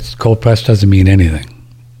 It's cold pressed doesn't mean anything.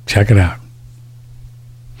 Check it out.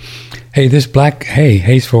 Hey,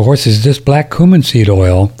 Haze for Horses, this black cumin seed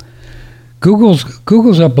oil,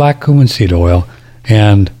 Google's up black cumin seed oil,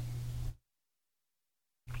 and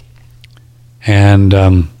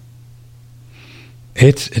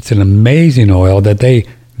it's an amazing oil that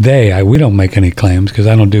we don't make any claims because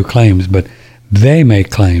I don't do claims, but they make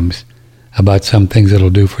claims about some things it'll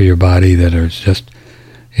do for your body that are just,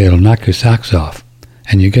 it'll knock your socks off.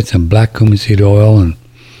 And you get some black cumin seed oil, and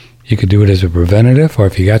you could do it as a preventative, or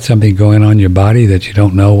if you got something going on in your body that you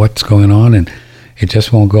don't know what's going on and it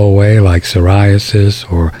just won't go away, like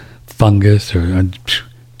psoriasis or fungus, or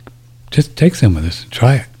just take some of this and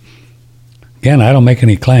try it. Again, I don't make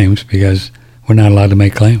any claims because we're not allowed to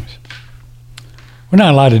make claims. We're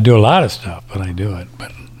not allowed to do a lot of stuff, but I do it.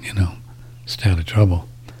 But, stay out of trouble.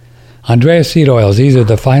 Andrea seed oils. These are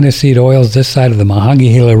the finest seed oils this side of the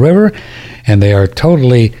Monongahela River, and they are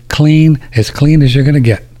totally clean as you're going to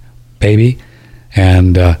get, baby.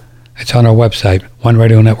 And it's on our website,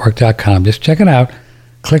 oneradionetwork.com. Just check it out.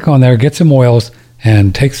 Click on there, get some oils,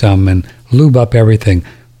 and take some and lube up everything.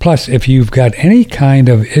 Plus, if you've got any kind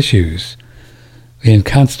of issues in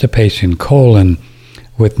constipation, colon,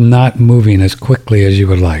 with not moving as quickly as you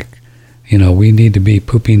would like. We need to be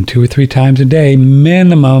pooping 2 or 3 times a day,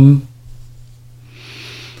 minimum.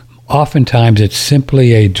 Oftentimes, it's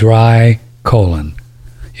simply a dry colon.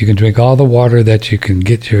 You can drink all the water that you can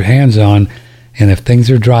get your hands on, and if things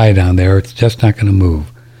are dry down there, it's just not going to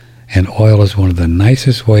move. And oil is one of the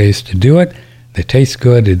nicest ways to do it. They taste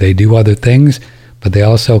good. They do other things, but they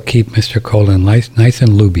also keep Mr. Colon nice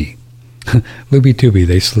and looby. Looby-tooby.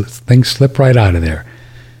 Things slip right out of there.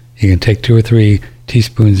 You can take 2 or 3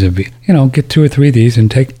 teaspoons of, get 2 or 3 of these and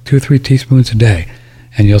take 2 or 3 teaspoons a day,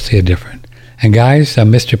 and you'll see a difference. And guys,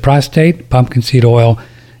 Mr. Prostate, pumpkin seed oil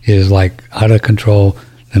is like out of control,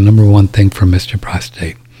 the number one thing for Mr.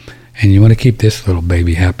 Prostate. And you want to keep this little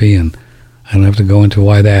baby happy, and I don't have to go into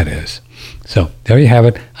why that is. So there you have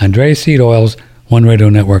it. Andrea Seed Oils,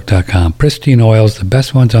 OneRadioNetwork.com. Pristine oils, the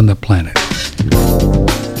best ones on the planet.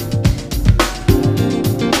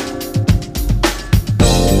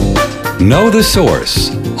 Know the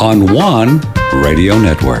Source on One Radio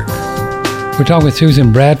Network. We're talking with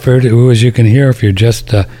Susan Bradford, who, as you can hear, if you've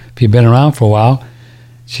been around for a while,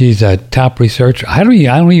 She's a top researcher. I don't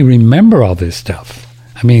even remember all this stuff.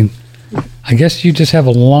 I mean, I guess you just have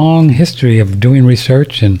a long history of doing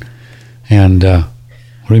research and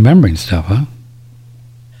remembering stuff, huh?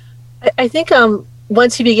 I think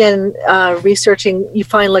once you begin researching, you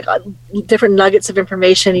find like different nuggets of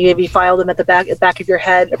information. You maybe file them at the back of your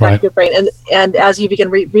head, or back of your brain, and as you begin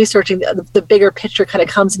researching, the bigger picture kind of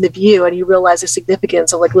comes into view, and you realize the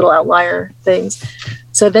significance of like little outlier things.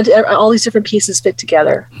 So then all these different pieces fit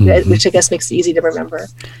together, which I guess makes it easy to remember.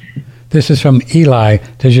 This is from Eli.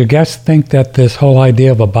 Does your guest think that this whole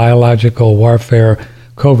idea of a biological warfare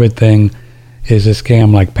COVID thing is a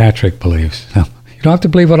scam like Patrick believes? No. You don't have to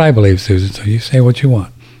believe what I believe, Susan, so you say what you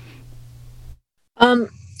want.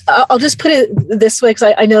 I'll just put it this way,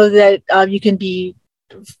 because I know that you can be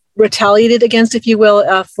retaliated against, if you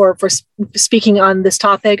will, for speaking on this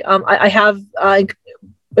topic. I have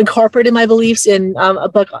incorporated my beliefs in a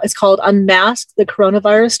book. It's called Unmasked, the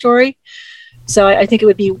Coronavirus Story. So I think it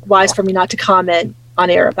would be wise for me not to comment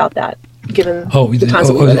on air about that, given the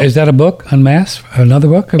times. Is that a book, Unmasked? Another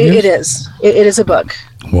book of yours? It is. It is a book.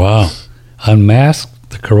 Wow. Unmasked,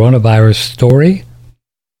 the Coronavirus Story?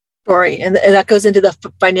 And that goes into the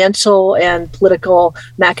financial and political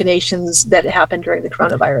machinations that happened during the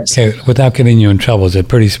coronavirus. Okay, without getting you in trouble, is it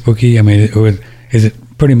pretty spooky? I mean, is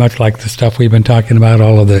it pretty much like the stuff we've been talking about,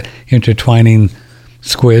 all of the intertwining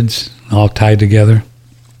squids all tied together?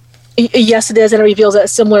 Yes, it is, and it reveals a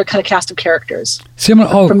similar kind of cast of characters.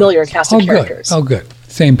 Familiar cast of characters. Oh, good.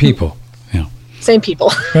 Same people. Yeah. Same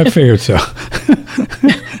people. I figured so.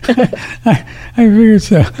 I figured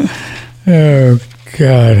so. Oh,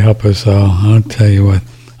 God help us all. I'll tell you what.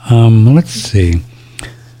 Let's see.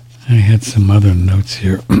 I had some other notes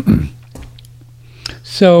here.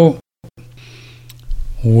 So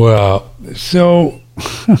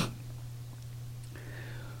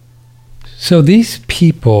these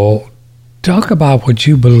people talk about what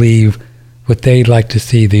you believe, what they'd like to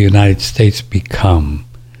see the United States become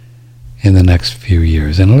in the next few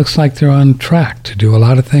years. And it looks like they're on track to do a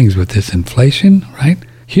lot of things with this inflation, right?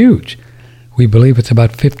 Huge. We believe it's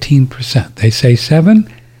about 15%. They say 7,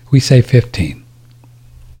 we say 15.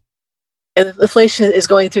 And inflation is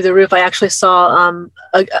going through the roof. I actually saw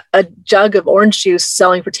a jug of orange juice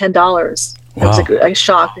selling for $10. Wow. I was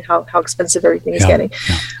shocked at how expensive everything is getting.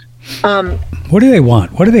 Yeah. What do they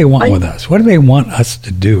want? What do they want with us? What do they want us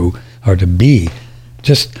to do or to be?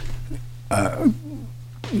 Just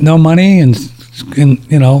no money and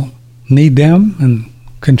need them and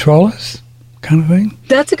control us, kind of thing?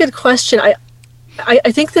 That's a good question.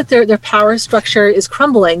 I think that their power structure is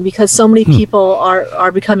crumbling because so many people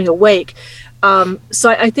are becoming awake. So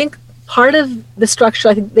I think part of the structure,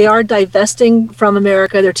 I think they are divesting from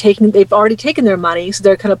America. They've already taken their money, so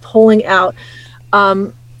they're kind of pulling out.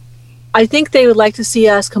 I think they would like to see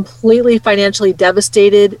us completely financially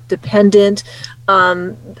devastated, dependent.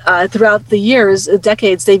 Throughout the years,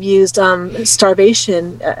 decades, they've used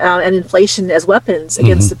starvation and inflation as weapons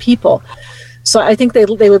against the people. So I think they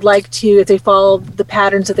would like to, if they follow the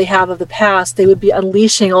patterns that they have of the past, they would be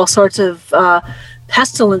unleashing all sorts of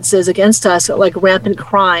pestilences against us, like rampant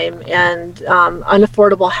crime and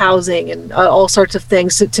unaffordable housing and all sorts of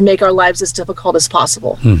things to make our lives as difficult as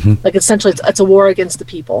possible. Like essentially, it's a war against the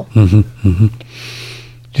people. Do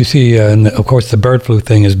you see, and of course, the bird flu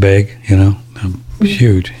thing is big,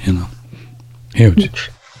 huge,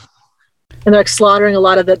 huge. And they're slaughtering a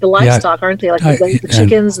lot of the livestock, aren't they? Like the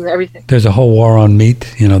chickens and everything. There's a whole war on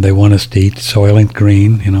meat. They want us to eat Soylent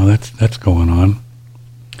Green. That's going on.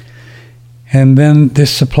 And then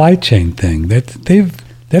this supply chain thing,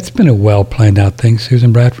 that's been a well planned out thing,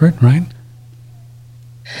 Susan Bradford, right?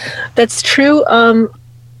 That's true. I'm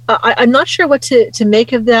not sure what to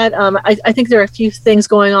make of that. I think there are a few things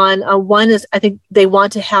going on. One is I think they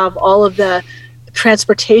want to have all of the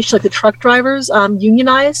transportation, like the truck drivers,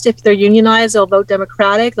 unionized. If they're unionized, they'll vote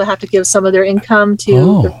Democratic. They'll have to give some of their income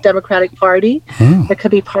to the Democratic Party. That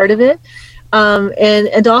could be part of it.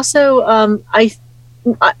 And also,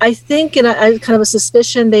 I think, and I kind of a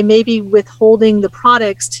suspicion, they may be withholding the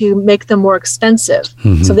products to make them more expensive,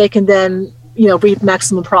 so they can then reap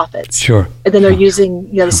maximum profits. Sure. And then they're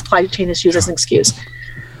using the supply chain issues as an excuse.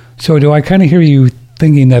 So do I kind of hear you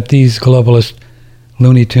thinking that these globalist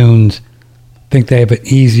Looney Tunes think they have an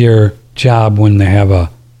easier job when they have a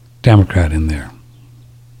Democrat in there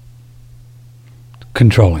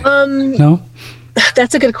controlling? No?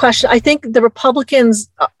 That's a good question. I think the Republicans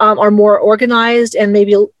are more organized and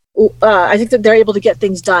maybe I think that they're able to get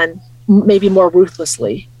things done maybe more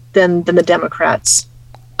ruthlessly than the Democrats.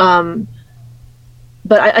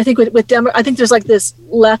 I think I think there's like this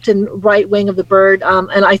left and right wing of the bird,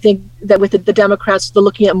 and I think that with the Democrats, they're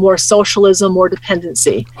looking at more socialism, more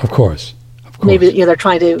dependency. Of course. Maybe they're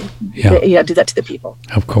trying to do that to the people.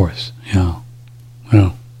 Of course, yeah.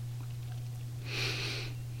 Well,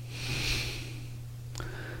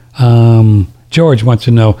 George wants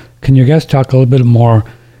to know, can your guest talk a little bit more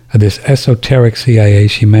of this esoteric CIA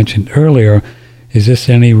she mentioned earlier? Is this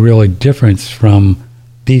any really difference from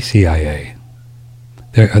the CIA?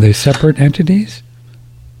 Are they separate entities?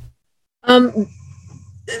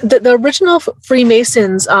 The original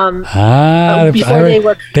Freemasons,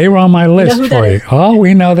 before they were on my list for you. Oh,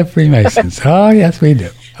 we know the Freemasons. Oh, yes, we do.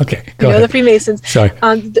 Okay, go ahead. The Freemasons. Sorry.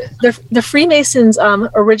 The Freemasons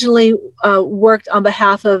originally worked on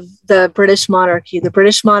behalf of the British monarchy. The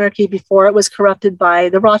British monarchy, before it was corrupted by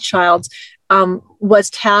the Rothschilds, was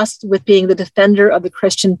tasked with being the defender of the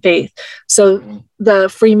Christian faith. So the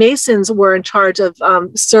Freemasons were in charge of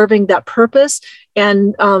serving that purpose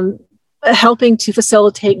and helping to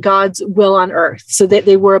facilitate God's will on earth. So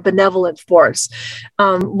they were a benevolent force.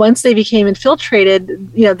 Once they became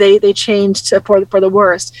infiltrated, they changed for the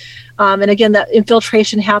worst. And again, that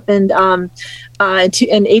infiltration happened in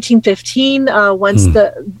 1815.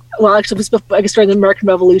 Actually, it was before, I guess during the American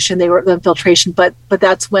Revolution, they were the infiltration. But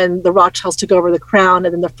that's when the Rothschilds took over the crown,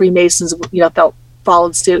 and then the Freemasons,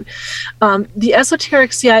 followed suit. The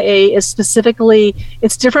esoteric CIA is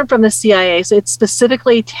it's different from the CIA. So it's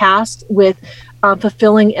specifically tasked with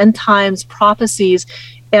fulfilling end times prophecies.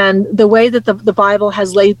 And the way that the Bible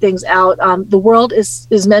has laid things out, the world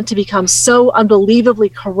is meant to become so unbelievably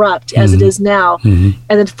corrupt as it is now. Mm-hmm.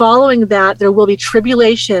 And then following that, there will be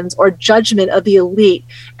tribulations or judgment of the elite.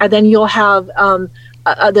 And then you'll have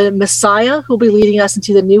the Messiah who will be leading us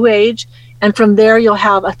into the new age. And from there, you'll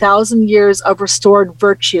have 1,000 years of restored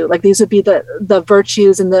virtue. Like these would be the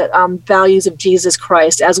virtues and the values of Jesus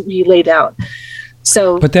Christ as we laid out.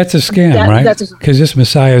 So, but that's a scam, right? Because this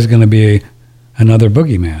Messiah is going to be another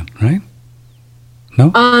boogeyman, right?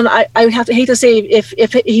 No. I would hate to say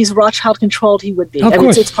if he's Rothschild controlled, he would be. Of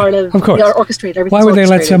course, it's part of orchestrated. Everything's Why would they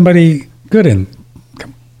let somebody good in?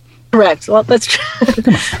 Correct. Well, that's true.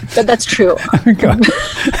 That's true.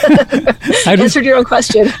 I answered your own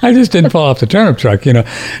question. I just didn't fall off the turnip truck,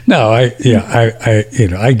 No, I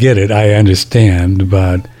get it. I understand,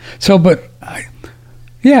 and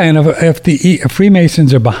if the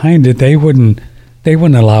Freemasons are behind it, they wouldn't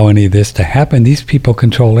allow any of this to happen. These people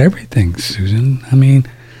control everything, Susan. I mean,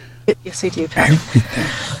 yes, they do. Everything.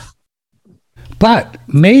 But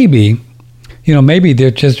maybe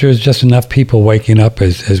there's just enough people waking up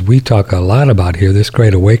as we talk a lot about here, this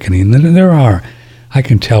great awakening. And there are. I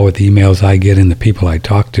can tell with the emails I get and the people I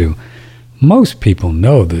talk to. Most people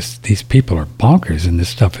know this. These people are bonkers and this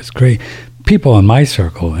stuff is great. People in my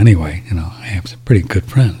circle, anyway, I have some pretty good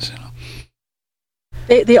friends.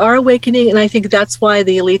 They are awakening, and I think that's why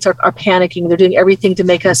the elites are panicking. They're doing everything to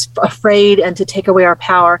make us afraid and to take away our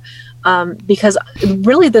power. Because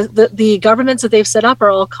really the governments that they've set up are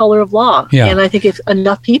all color of law. Yeah. And I think if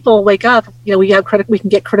enough people wake up, we can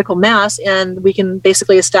get critical mass, and we can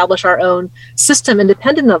basically establish our own system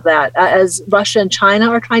independent of that, as Russia and China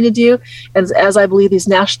are trying to do, and as I believe these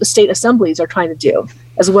national state assemblies are trying to do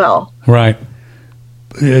as well. Right.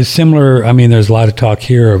 Similar, there's a lot of talk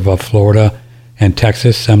here of Florida and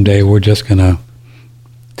Texas. Someday we're just going to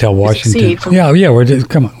tell Washington. We're just,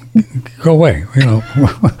 come on. Go away,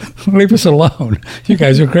 leave us alone. You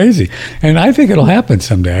guys are crazy. And I think it'll happen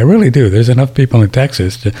someday. I really do. There's enough people in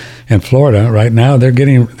Texas and Florida right now.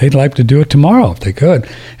 They'd like to do it tomorrow if they could.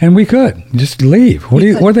 And we could just leave. What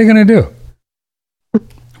are they going to do?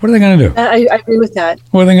 What are they going to do? I agree with that.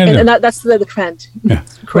 What are they going to do? And that's the trend. Yeah.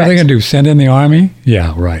 What are they going to do? Send in the army?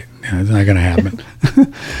 Yeah, right. Yeah, it's not going to happen.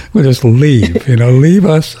 We'll just leave, leave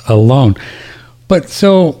us alone. But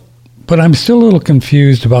I'm still a little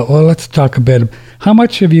confused about, let's talk a bit. How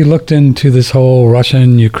much have you looked into this whole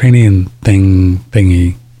Russian-Ukrainian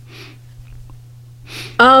thingy?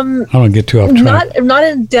 I don't want to get too off track. Not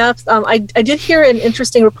in depth. I did hear an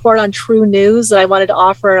interesting report on True News that I wanted to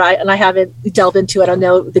offer, and I haven't delved into it. I don't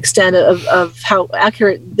know the extent of how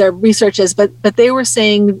accurate their research is, but they were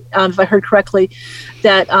saying, if I heard correctly,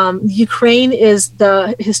 that Ukraine is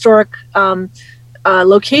the historic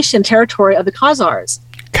territory of the Khazars.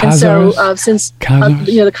 And so, since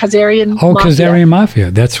the Khazarian Mafia. Khazarian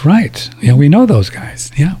Mafia, that's right. Yeah, we know those guys.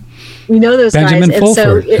 Yeah, we know those Benjamin guys.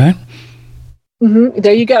 Fulford, right?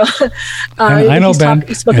 There you go. I know Ben.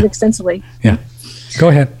 He's spoken extensively. Yeah. Go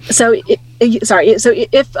ahead. So, sorry. So,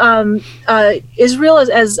 if Israel,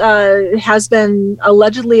 as has been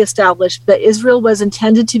allegedly established, that Israel was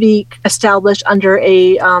intended to be established under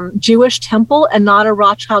a Jewish temple and not a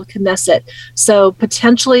Rothschild Knesset. So,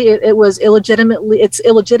 potentially, it's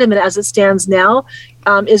illegitimate as it stands now.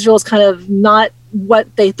 Israel is kind of not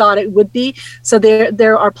what they thought it would be. So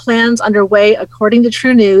there are plans underway, according to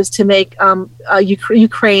True News, to make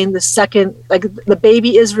Ukraine the second, like the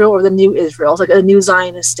baby Israel or the new Israel. It's like a new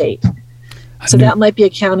Zionist state. So that might be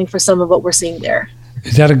accounting for some of what we're seeing there.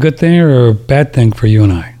 Is that a good thing or a bad thing for you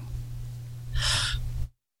and I?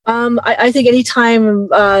 I think anytime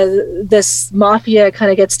this mafia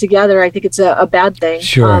kind of gets together, I think it's a bad thing.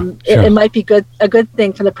 Sure. It might be a good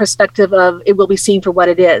thing from the perspective of it will be seen for what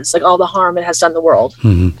it is, like all the harm it has done the world.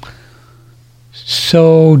 Mm-hmm.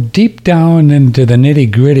 So deep down into the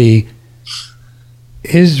nitty gritty,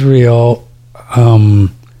 Israel,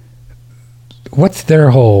 what's their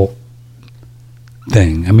whole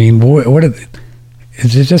thing? I mean,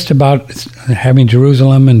 is it just about having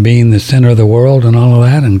Jerusalem and being the center of the world and all of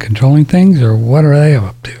that and controlling things, or what are they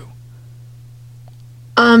up to?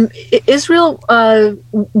 Israel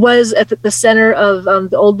was at the center of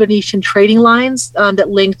the old Venetian trading lines that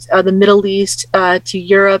linked the Middle East to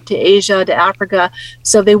Europe, to Asia, to Africa.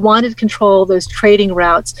 So they wanted to control those trading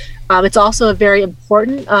routes. It's also a very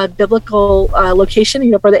important biblical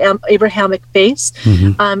location, for the Abrahamic faith.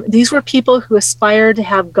 Mm-hmm. These were people who aspired to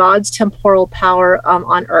have God's temporal power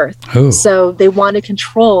on earth. Ooh. So they wanted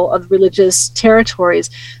control of religious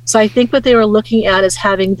territories. So I think what they were looking at is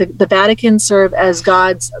having the Vatican serve as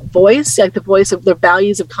God's voice, like the voice of the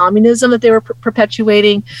values of communism that they were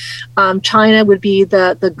perpetuating. China would be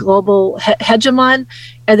the global hegemon.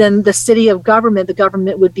 And then the city of government, the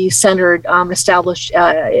government would be centered, established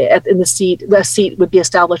in the seat. The seat would be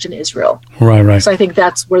established in Israel. Right. So I think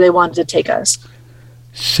that's where they wanted to take us.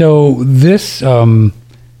 So this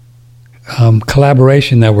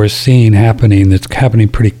collaboration that we're seeing happening, that's happening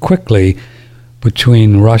pretty quickly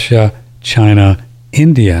between Russia, China,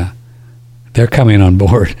 India, they're coming on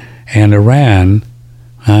board, and Iran,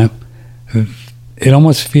 it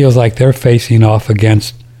almost feels like they're facing off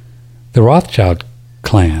against the Rothschild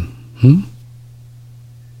clan. In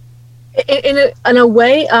a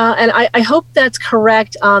way, and I hope that's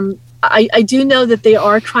correct. I do know that they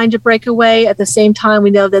are trying to break away. At the same time, we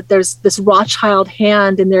know that there's this Rothschild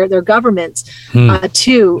hand in their governments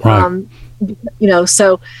too. Right.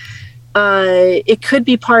 So it could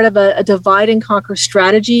be part of a divide and conquer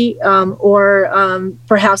strategy, or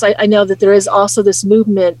perhaps I know that there is also this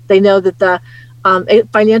movement. They know that the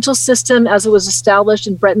financial system, as it was established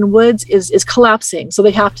in Bretton Woods, is collapsing. So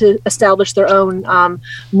they have to establish their own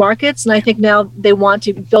markets, and I think now they want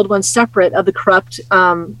to build one separate of the corrupt,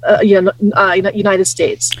 United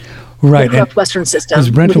States, right? The corrupt Western system. Is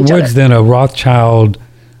Bretton Woods then a Rothschild,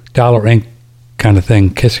 Dollar Inc. kind of thing?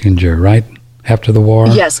 Kissinger, right? After the war,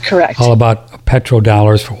 yes, correct. All about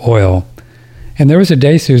petrodollars for oil, and there was a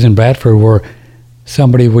day, Susan Bradford, where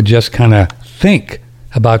somebody would just kind of think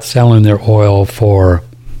about selling their oil for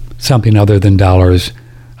something other than dollars.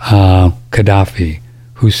 Gaddafi,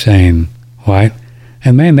 Hussein, right?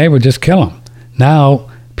 And man, they would just kill them.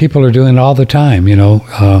 Now people are doing it all the time.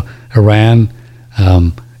 Iran,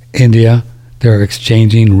 India, they're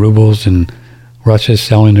exchanging rubles, and Russia's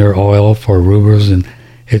selling their oil for rubles, and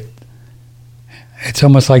it's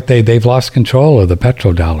almost like they've lost control of the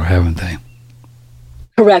petrodollar, haven't they?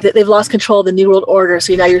 Correct. They've lost control of the New World Order,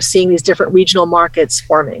 so now you're seeing these different regional markets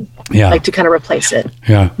forming, like to kind of replace it.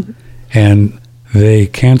 Yeah, and they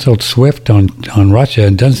canceled SWIFT on Russia.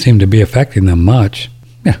 It doesn't seem to be affecting them much.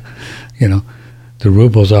 Yeah, the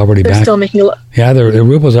ruble's already They're back. still making the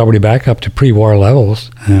ruble's already back up to pre-war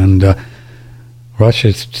levels, and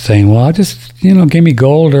Russia's saying, "Well, I'll just give me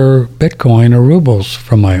gold or Bitcoin or rubles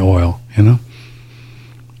from my oil."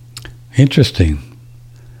 Interesting.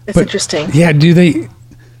 It's interesting. Yeah. Do they?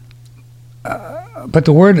 But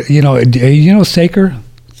the word, Saker,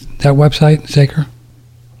 that website, Saker?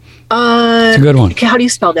 It's a good one. How do you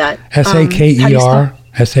spell that? Saker.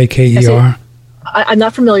 Saker. I'm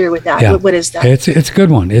not familiar with that. Yeah. What is that? It's a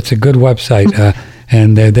good one. It's a good website,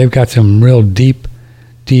 and they've got some real deep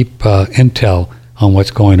intel on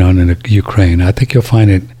what's going on in Ukraine. I think you'll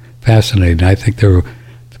find it fascinating. I think they're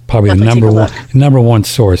probably the number one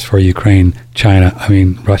source for Ukraine,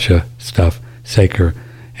 Russia stuff, Saker.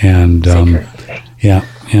 And yeah,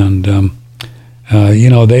 and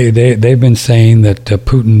they've been saying that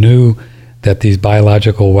Putin knew that these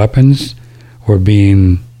biological weapons were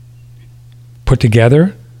being put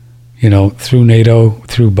together, through NATO,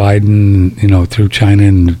 through Biden, through China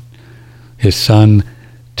and his son,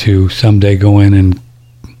 to someday go in and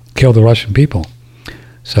kill the Russian people.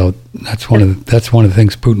 So that's one of the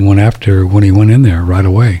things Putin went after when he went in there right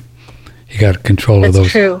away. He got control of those.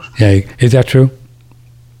 That's true. Yeah, is that true?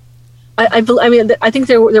 I think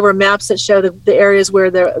there were maps that show the areas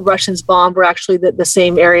where the Russians bombed were actually the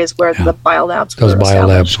same areas where the biolabs were. Those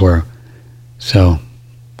biolabs were. So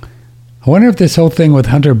I wonder if this whole thing with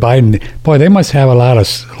Hunter Biden, boy, they must have a lot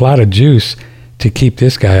of juice to keep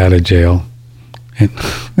this guy out of jail. And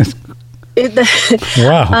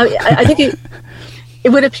wow. I think it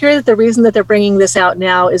would appear that the reason that they're bringing this out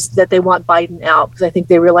now is that they want Biden out, because I think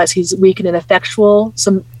they realize he's weak and ineffectual.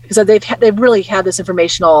 Because they've really had this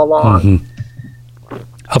information all along. Mm-hmm.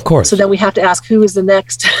 Of course. So then we have to ask who's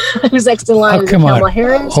next in line? Oh, is it Kamala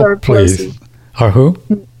Harris or Pelosi? Or who?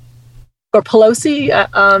 Or Pelosi? Yeah,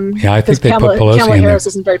 I think they put Pelosi Kamala in Harris there.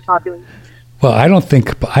 isn't very popular. Well, I don't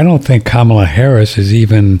think Kamala Harris is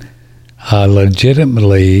even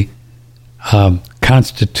legitimately,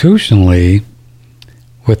 constitutionally,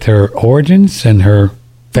 with her origins and her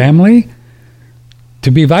family,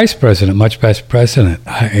 to be vice president, much vice president.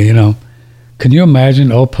 Can you imagine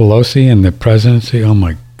Pelosi in the presidency? Oh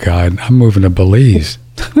my God, I'm moving to Belize.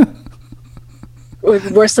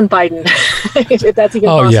 Worse than Biden, if that's even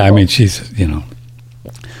possible. Yeah, I mean, she's,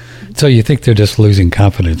 So you think they're just losing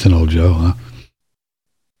confidence in old Joe, huh?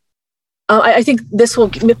 I think this will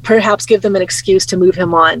perhaps give them an excuse to move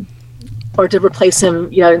him on, or to replace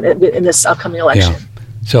him, in this upcoming election. Yeah.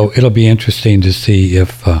 So it'll be interesting to see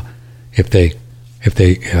if they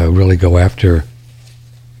really go after.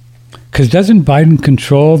 Because doesn't Biden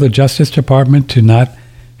control the Justice Department to not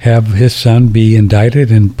have his son be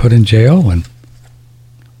indicted and put in jail? And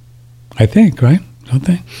I think, right? Don't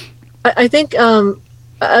they? I think,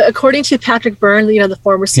 according to Patrick Byrne, the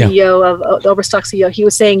former CEO of the Overstock CEO, he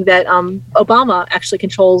was saying that Obama actually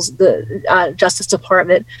controls the Justice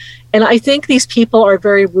Department. And I think these people are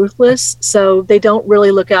very ruthless, so they don't really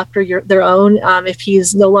look after their own. If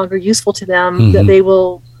he's no longer useful to them, mm-hmm. that they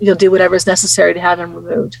will do whatever is necessary to have him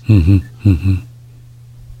removed. Mm-hmm. Mm-hmm.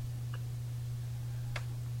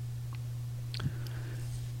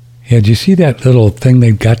 Yeah, did you see that little thing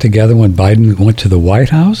they got together when Biden went to the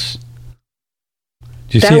White House?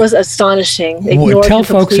 That was astonishing. Well, tell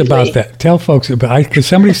folks about that. Tell folks about, because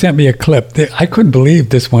somebody sent me a clip. I couldn't believe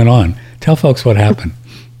this went on. Tell folks what happened.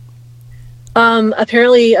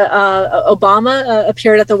 Apparently, Obama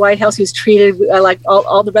appeared at the White House. He was treated like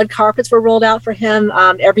all the red carpets were rolled out for him.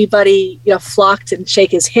 Everybody, flocked and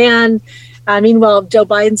shake his hand. Meanwhile, Joe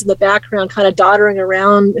Biden's in the background, kind of doddering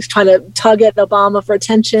around, trying to tug at Obama for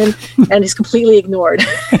attention, and he's completely ignored.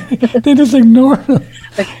 They just ignored him.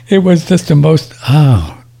 It was just the most.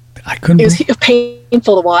 I couldn't. It was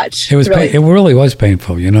painful to watch. It was. Really. It really was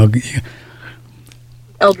painful.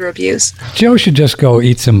 Elder abuse. Joe should just go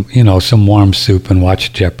eat some warm soup and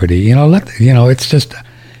watch Jeopardy. It's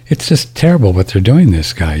just terrible what they're doing.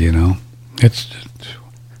 This guy.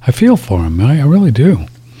 I feel for him. I really do.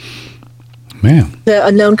 Man,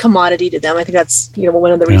 a known commodity to them. I think that's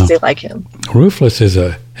one of the reasons they like him. Ruthless is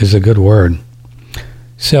a good word.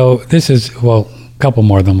 So this is a couple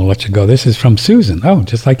more, then we'll let you go. This is from Susan. Oh,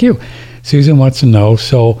 just like you. Susan wants to know.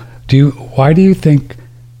 So why do you think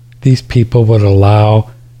these people would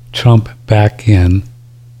allow Trump back in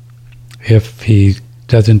if he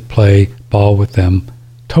doesn't play ball with them?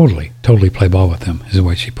 Totally play ball with them is the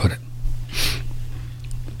way she put it.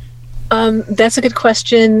 That's a good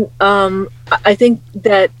question. I think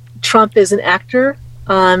that Trump is an actor,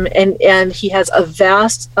 and he has a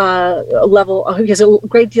vast level. He has a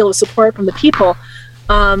great deal of support from the people.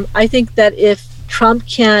 I think that if Trump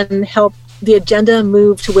can help the agenda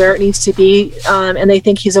move to where it needs to be, and they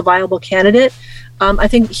think he's a viable candidate, I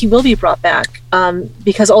think he will be brought back,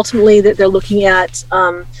 because ultimately they're looking at.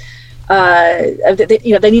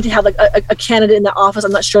 They need to have a candidate in the office.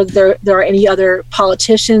 I'm not sure that there are any other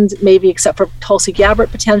politicians, maybe except for Tulsi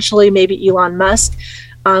Gabbard potentially, maybe Elon Musk,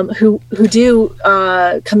 who do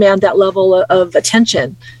command that level of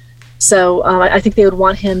attention. So I think they would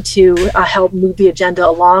want him to help move the agenda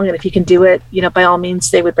along, and if he can do it, by all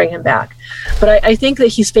means, they would bring him back. But I think that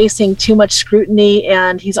he's facing too much scrutiny,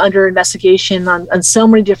 and he's under investigation on so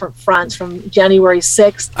many different fronts, from January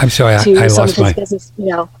 6th. I'm sorry, I lost my business.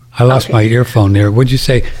 I lost my earphone there. Would you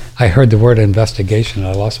say? I heard the word investigation.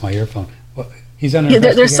 I lost my earphone. Well, he's under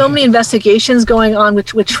investigation. There's so many investigations going on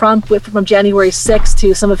with Trump, from January 6th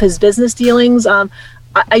to some of his business dealings.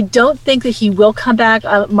 I don't think that he will come back.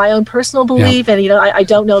 My own personal belief, and I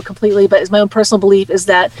don't know completely, but my own personal belief is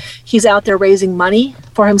that he's out there raising money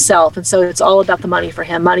for himself, and so it's all about the money for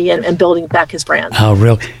him, money and building back his brand. Oh,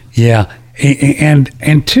 really? Yeah,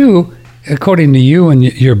 and two, according to you and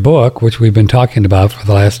your book, which we've been talking about for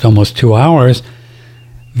the last almost 2 hours,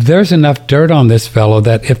 there's enough dirt on this fellow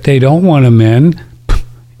that if they don't want him in,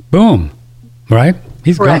 boom, right?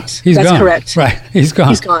 He's correct. gone. He's That's gone. correct. Right. He's gone.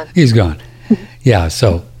 He's gone. He's gone. Yeah.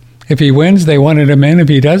 So if he wins, they wanted him in. If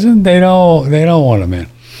he doesn't, they don't want him in.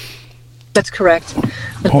 That's correct.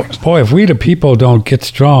 Boy, if we the people don't get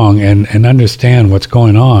strong and understand what's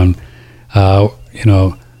going on,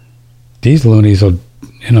 these loonies will,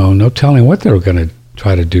 no telling what they're going to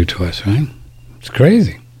try to do to us, right? It's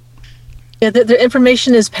crazy. Yeah, the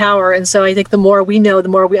information is power, and so I think the more we know, the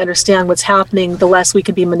more we understand what's happening, the less we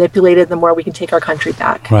can be manipulated, the more we can take our country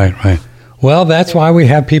back. Right. Well, that's why we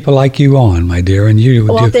have people like you on, my dear, and you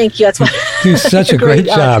thank you. That's why do such a great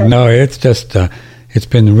job. No, it's just it's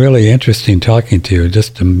been really interesting talking to you.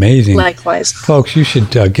 Just amazing. Likewise, folks. You should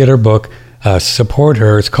get her book. Support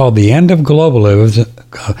her. It's called "The End of Globalism."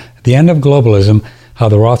 The End of Globalism: How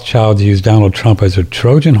the Rothschilds Used Donald Trump as a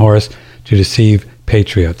Trojan Horse to Deceive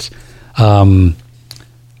Patriots. Wow,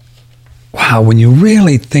 when you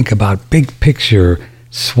really think about big picture,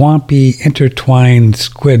 swampy, intertwined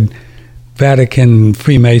squid, Vatican,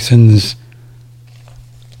 Freemasons,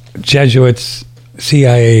 Jesuits,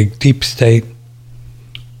 CIA, deep state.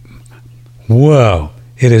 Whoa,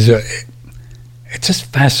 it's just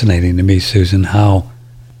fascinating to me, Susan, how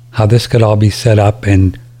this could all be set up,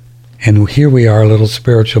 and here we are, little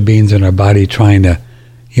spiritual beings in our body, trying to,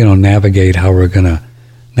 navigate how we're going to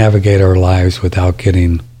navigate our lives without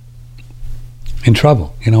getting in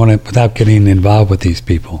trouble, and without getting involved with these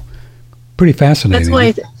people. Pretty fascinating. That's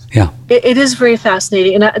why it is very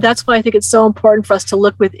fascinating, and that's why I think it's so important for us to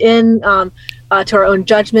look within to our own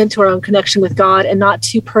judgment, to our own connection with God, and not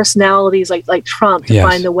to personalities like Trump to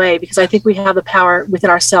find the way, because I think we have the power within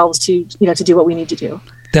ourselves to to do what we need to do.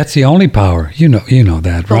 That's the only power. You know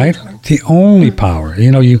that, right? The only power.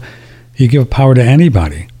 You give power to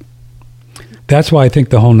anybody. That's why I think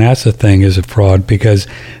the whole NASA thing is a fraud, because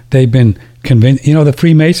they've been convinced. The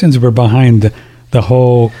Freemasons were behind the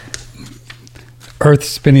whole Earth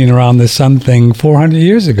spinning around the sun thing 400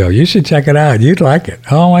 years ago. You should check it out. You'd like it.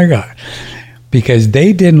 Oh, my God. Because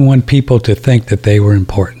they didn't want people to think that they were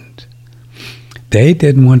important. They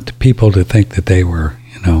didn't want people to think that they were,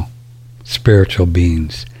 spiritual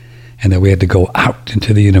beings, and that we had to go out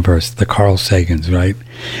into the universe, the Carl Sagans, right?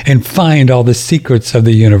 And find all the secrets of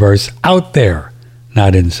the universe out there,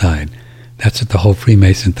 not inside. That's what the whole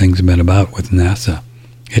Freemason thing's been about with NASA.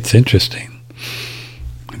 It's interesting.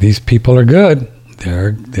 These people are good.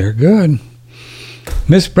 They're good.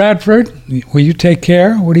 Miss Bradford, will you take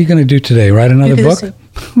care? What are you going to do today? Write another book?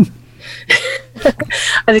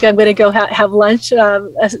 I think I'm going to go have lunch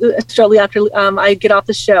shortly after I get off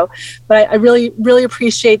the show. But I really, really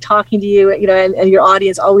appreciate talking to you, and your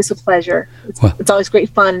audience. Always a pleasure. It's always great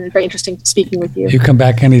fun and very interesting speaking with you. You come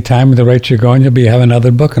back anytime at the rate you're going. You'll have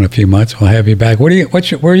another book in a few months. We'll have you back. Where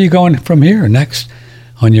are you going from here next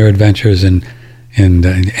on your adventures, and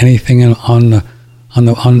anything on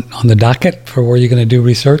the docket for where you're going to do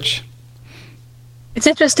research? It's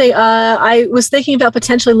interesting. I was thinking about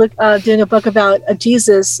potentially doing a book about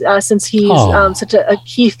Jesus, since he's such a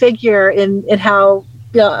key figure in how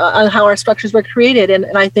our structures were created,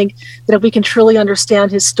 and I think that if we can truly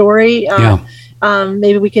understand his story,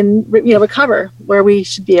 maybe we can recover where we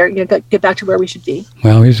should be, or get back to where we should be.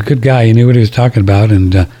 Well, he's a good guy. He knew what he was talking about,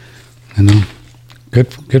 and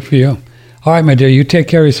good for you. All right, my dear, you take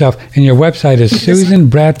care of yourself. And your website is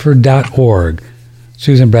susanbradford.org.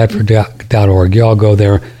 susanbradford.org. You all go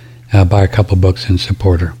there, buy a couple books and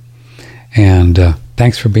support her. And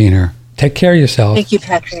thanks for being here. Take care of yourself. Thank you,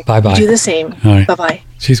 Patrick. Bye-bye. You do the same. All right. Bye-bye.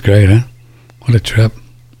 She's great, huh? What a trip.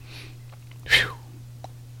 Whew.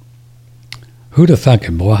 Who'd have thunk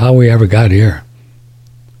it, boy, how we ever got here.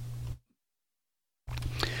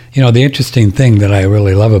 The interesting thing that I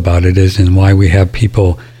really love about it is, and why we have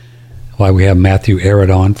Matthew Arrett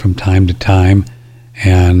on from time to time,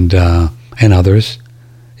 and others,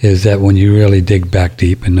 is that when you really dig back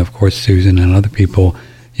deep, and of course Susan and other people,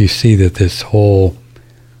 you see that this whole,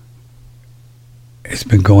 it's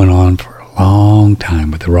been going on for a long time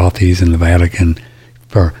with the Rothies and the Vatican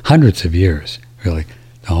for hundreds of years, really.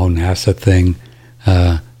 The whole NASA thing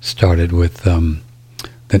started with the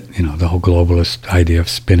whole globalist idea of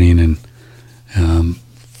spinning, and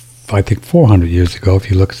I think 400 years ago, if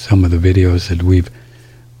you look at some of the videos that we've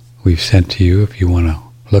sent to you, if you want to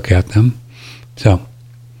look at them. So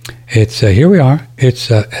it's here we are. It's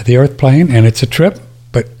at the Earth plane, and it's a trip.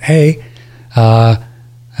 But hey,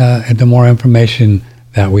 the more information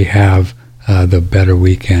that we have, the better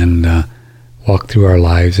we can walk through our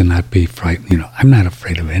lives and not be frightened. I'm not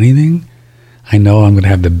afraid of anything. I know I'm going to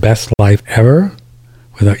have the best life ever,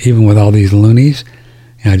 even with all these loonies.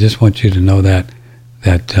 And I just want you to know that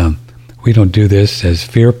we don't do this as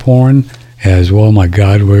fear porn, as, well, my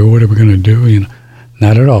God, what are we going to do? You know,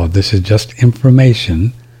 not at all. This is just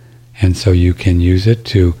information, and so you can use it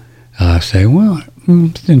to say, well,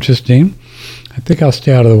 it's interesting. I think I'll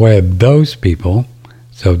stay out of the way of those people.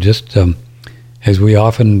 So just as we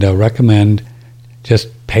often recommend, just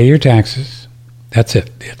pay your taxes. That's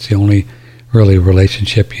it. It's the only really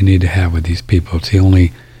relationship you need to have with these people. It's the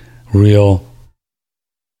only real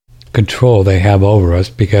control they have over us,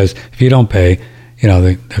 because if you don't pay,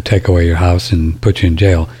 they'll take away your house and put you in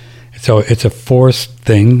jail. So it's a forced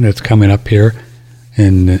thing that's coming up here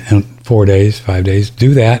in 4 days, 5 days.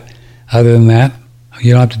 Do that. Other than that,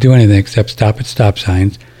 you don't have to do anything except stop at stop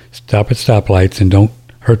signs, stop at stoplights, and don't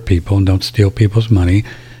hurt people and don't steal people's money,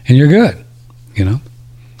 and you're good.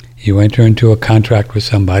 You enter into a contract with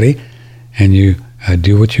somebody, and you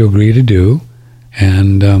do what you agree to do.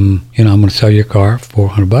 And I'm going to sell your car for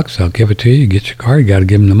 $400. I'll give it to you. You get your car. You got to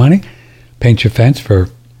give them the money. Paint your fence for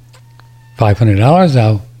 $500.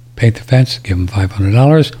 I'll paint the fence. Give them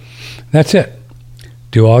 $500. That's it.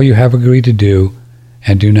 Do all you have agreed to do,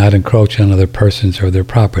 and do not encroach on other persons or their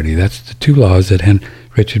property. That's the 2 laws that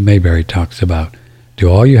Richard Maybury talks about. Do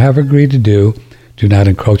all you have agreed to do. Do not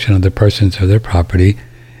encroach on other persons or their property.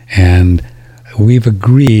 And we've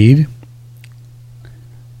agreed,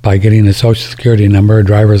 by getting a Social Security number, a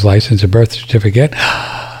driver's license, a birth certificate,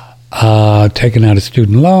 taking out a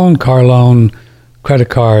student loan, car loan, credit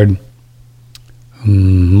card,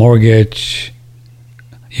 mortgage,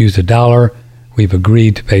 use $1, we've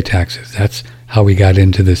agreed to pay taxes. That's how we got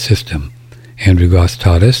into the system. Andrew Goss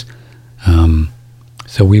taught us.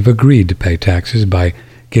 So we've agreed to pay taxes by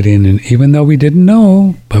getting in, even though we didn't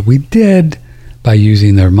know, but we did, by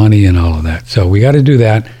using their money and all of that. So we got to do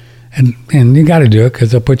that. And you got to do it, because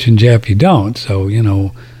they'll put you in jail if you don't. So,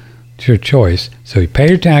 it's your choice. So you pay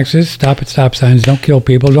your taxes, stop at stop signs, don't kill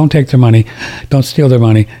people, don't take their money, don't steal their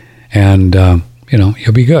money, and,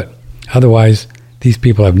 you'll be good. Otherwise, these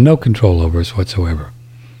people have no control over us whatsoever.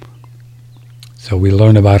 So we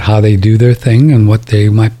learn about how they do their thing and what they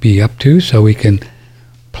might be up to, so we can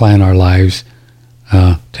plan our lives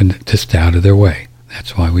to stay out of their way.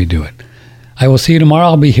 That's why we do it. I will see you tomorrow.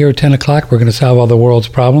 I'll be here at 10 o'clock. We're going to solve all the world's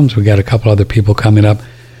problems. We got a couple other people coming up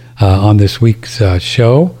on this week's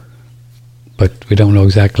show, but we don't know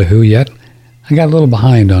exactly who yet. I got a little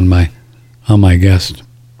behind on my guest,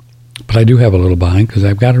 but I do have a little behind because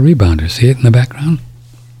I've got a rebounder. See it in the background?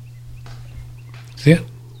 See it?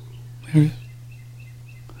 There it is.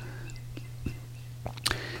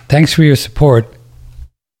 Thanks for your support.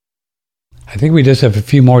 I think we just have a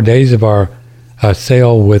few more days of our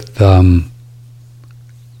sale with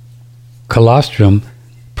Colostrum,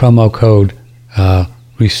 promo code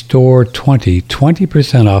RESTORE20,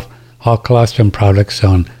 20% off all Colostrum products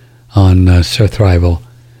on Surthrival,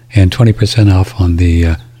 and 20% off on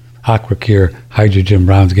the AquaCure hydrogen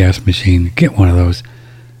Brown's gas machine. Get one of those.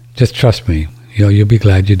 Just trust me. You'll be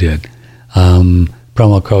glad you did.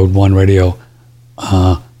 Promo code OneRadio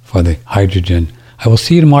for the hydrogen. I will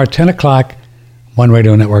see you tomorrow at 10 o'clock.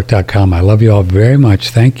 OneRadioNetwork.com. I love you all very much.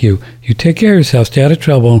 Thank you. You take care of yourself. Stay out of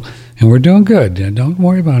trouble. And we're doing good. Don't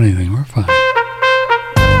worry about anything. We're fine.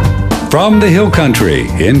 From the Hill Country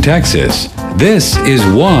in Texas, this is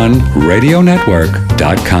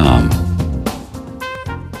OneRadioNetwork.com.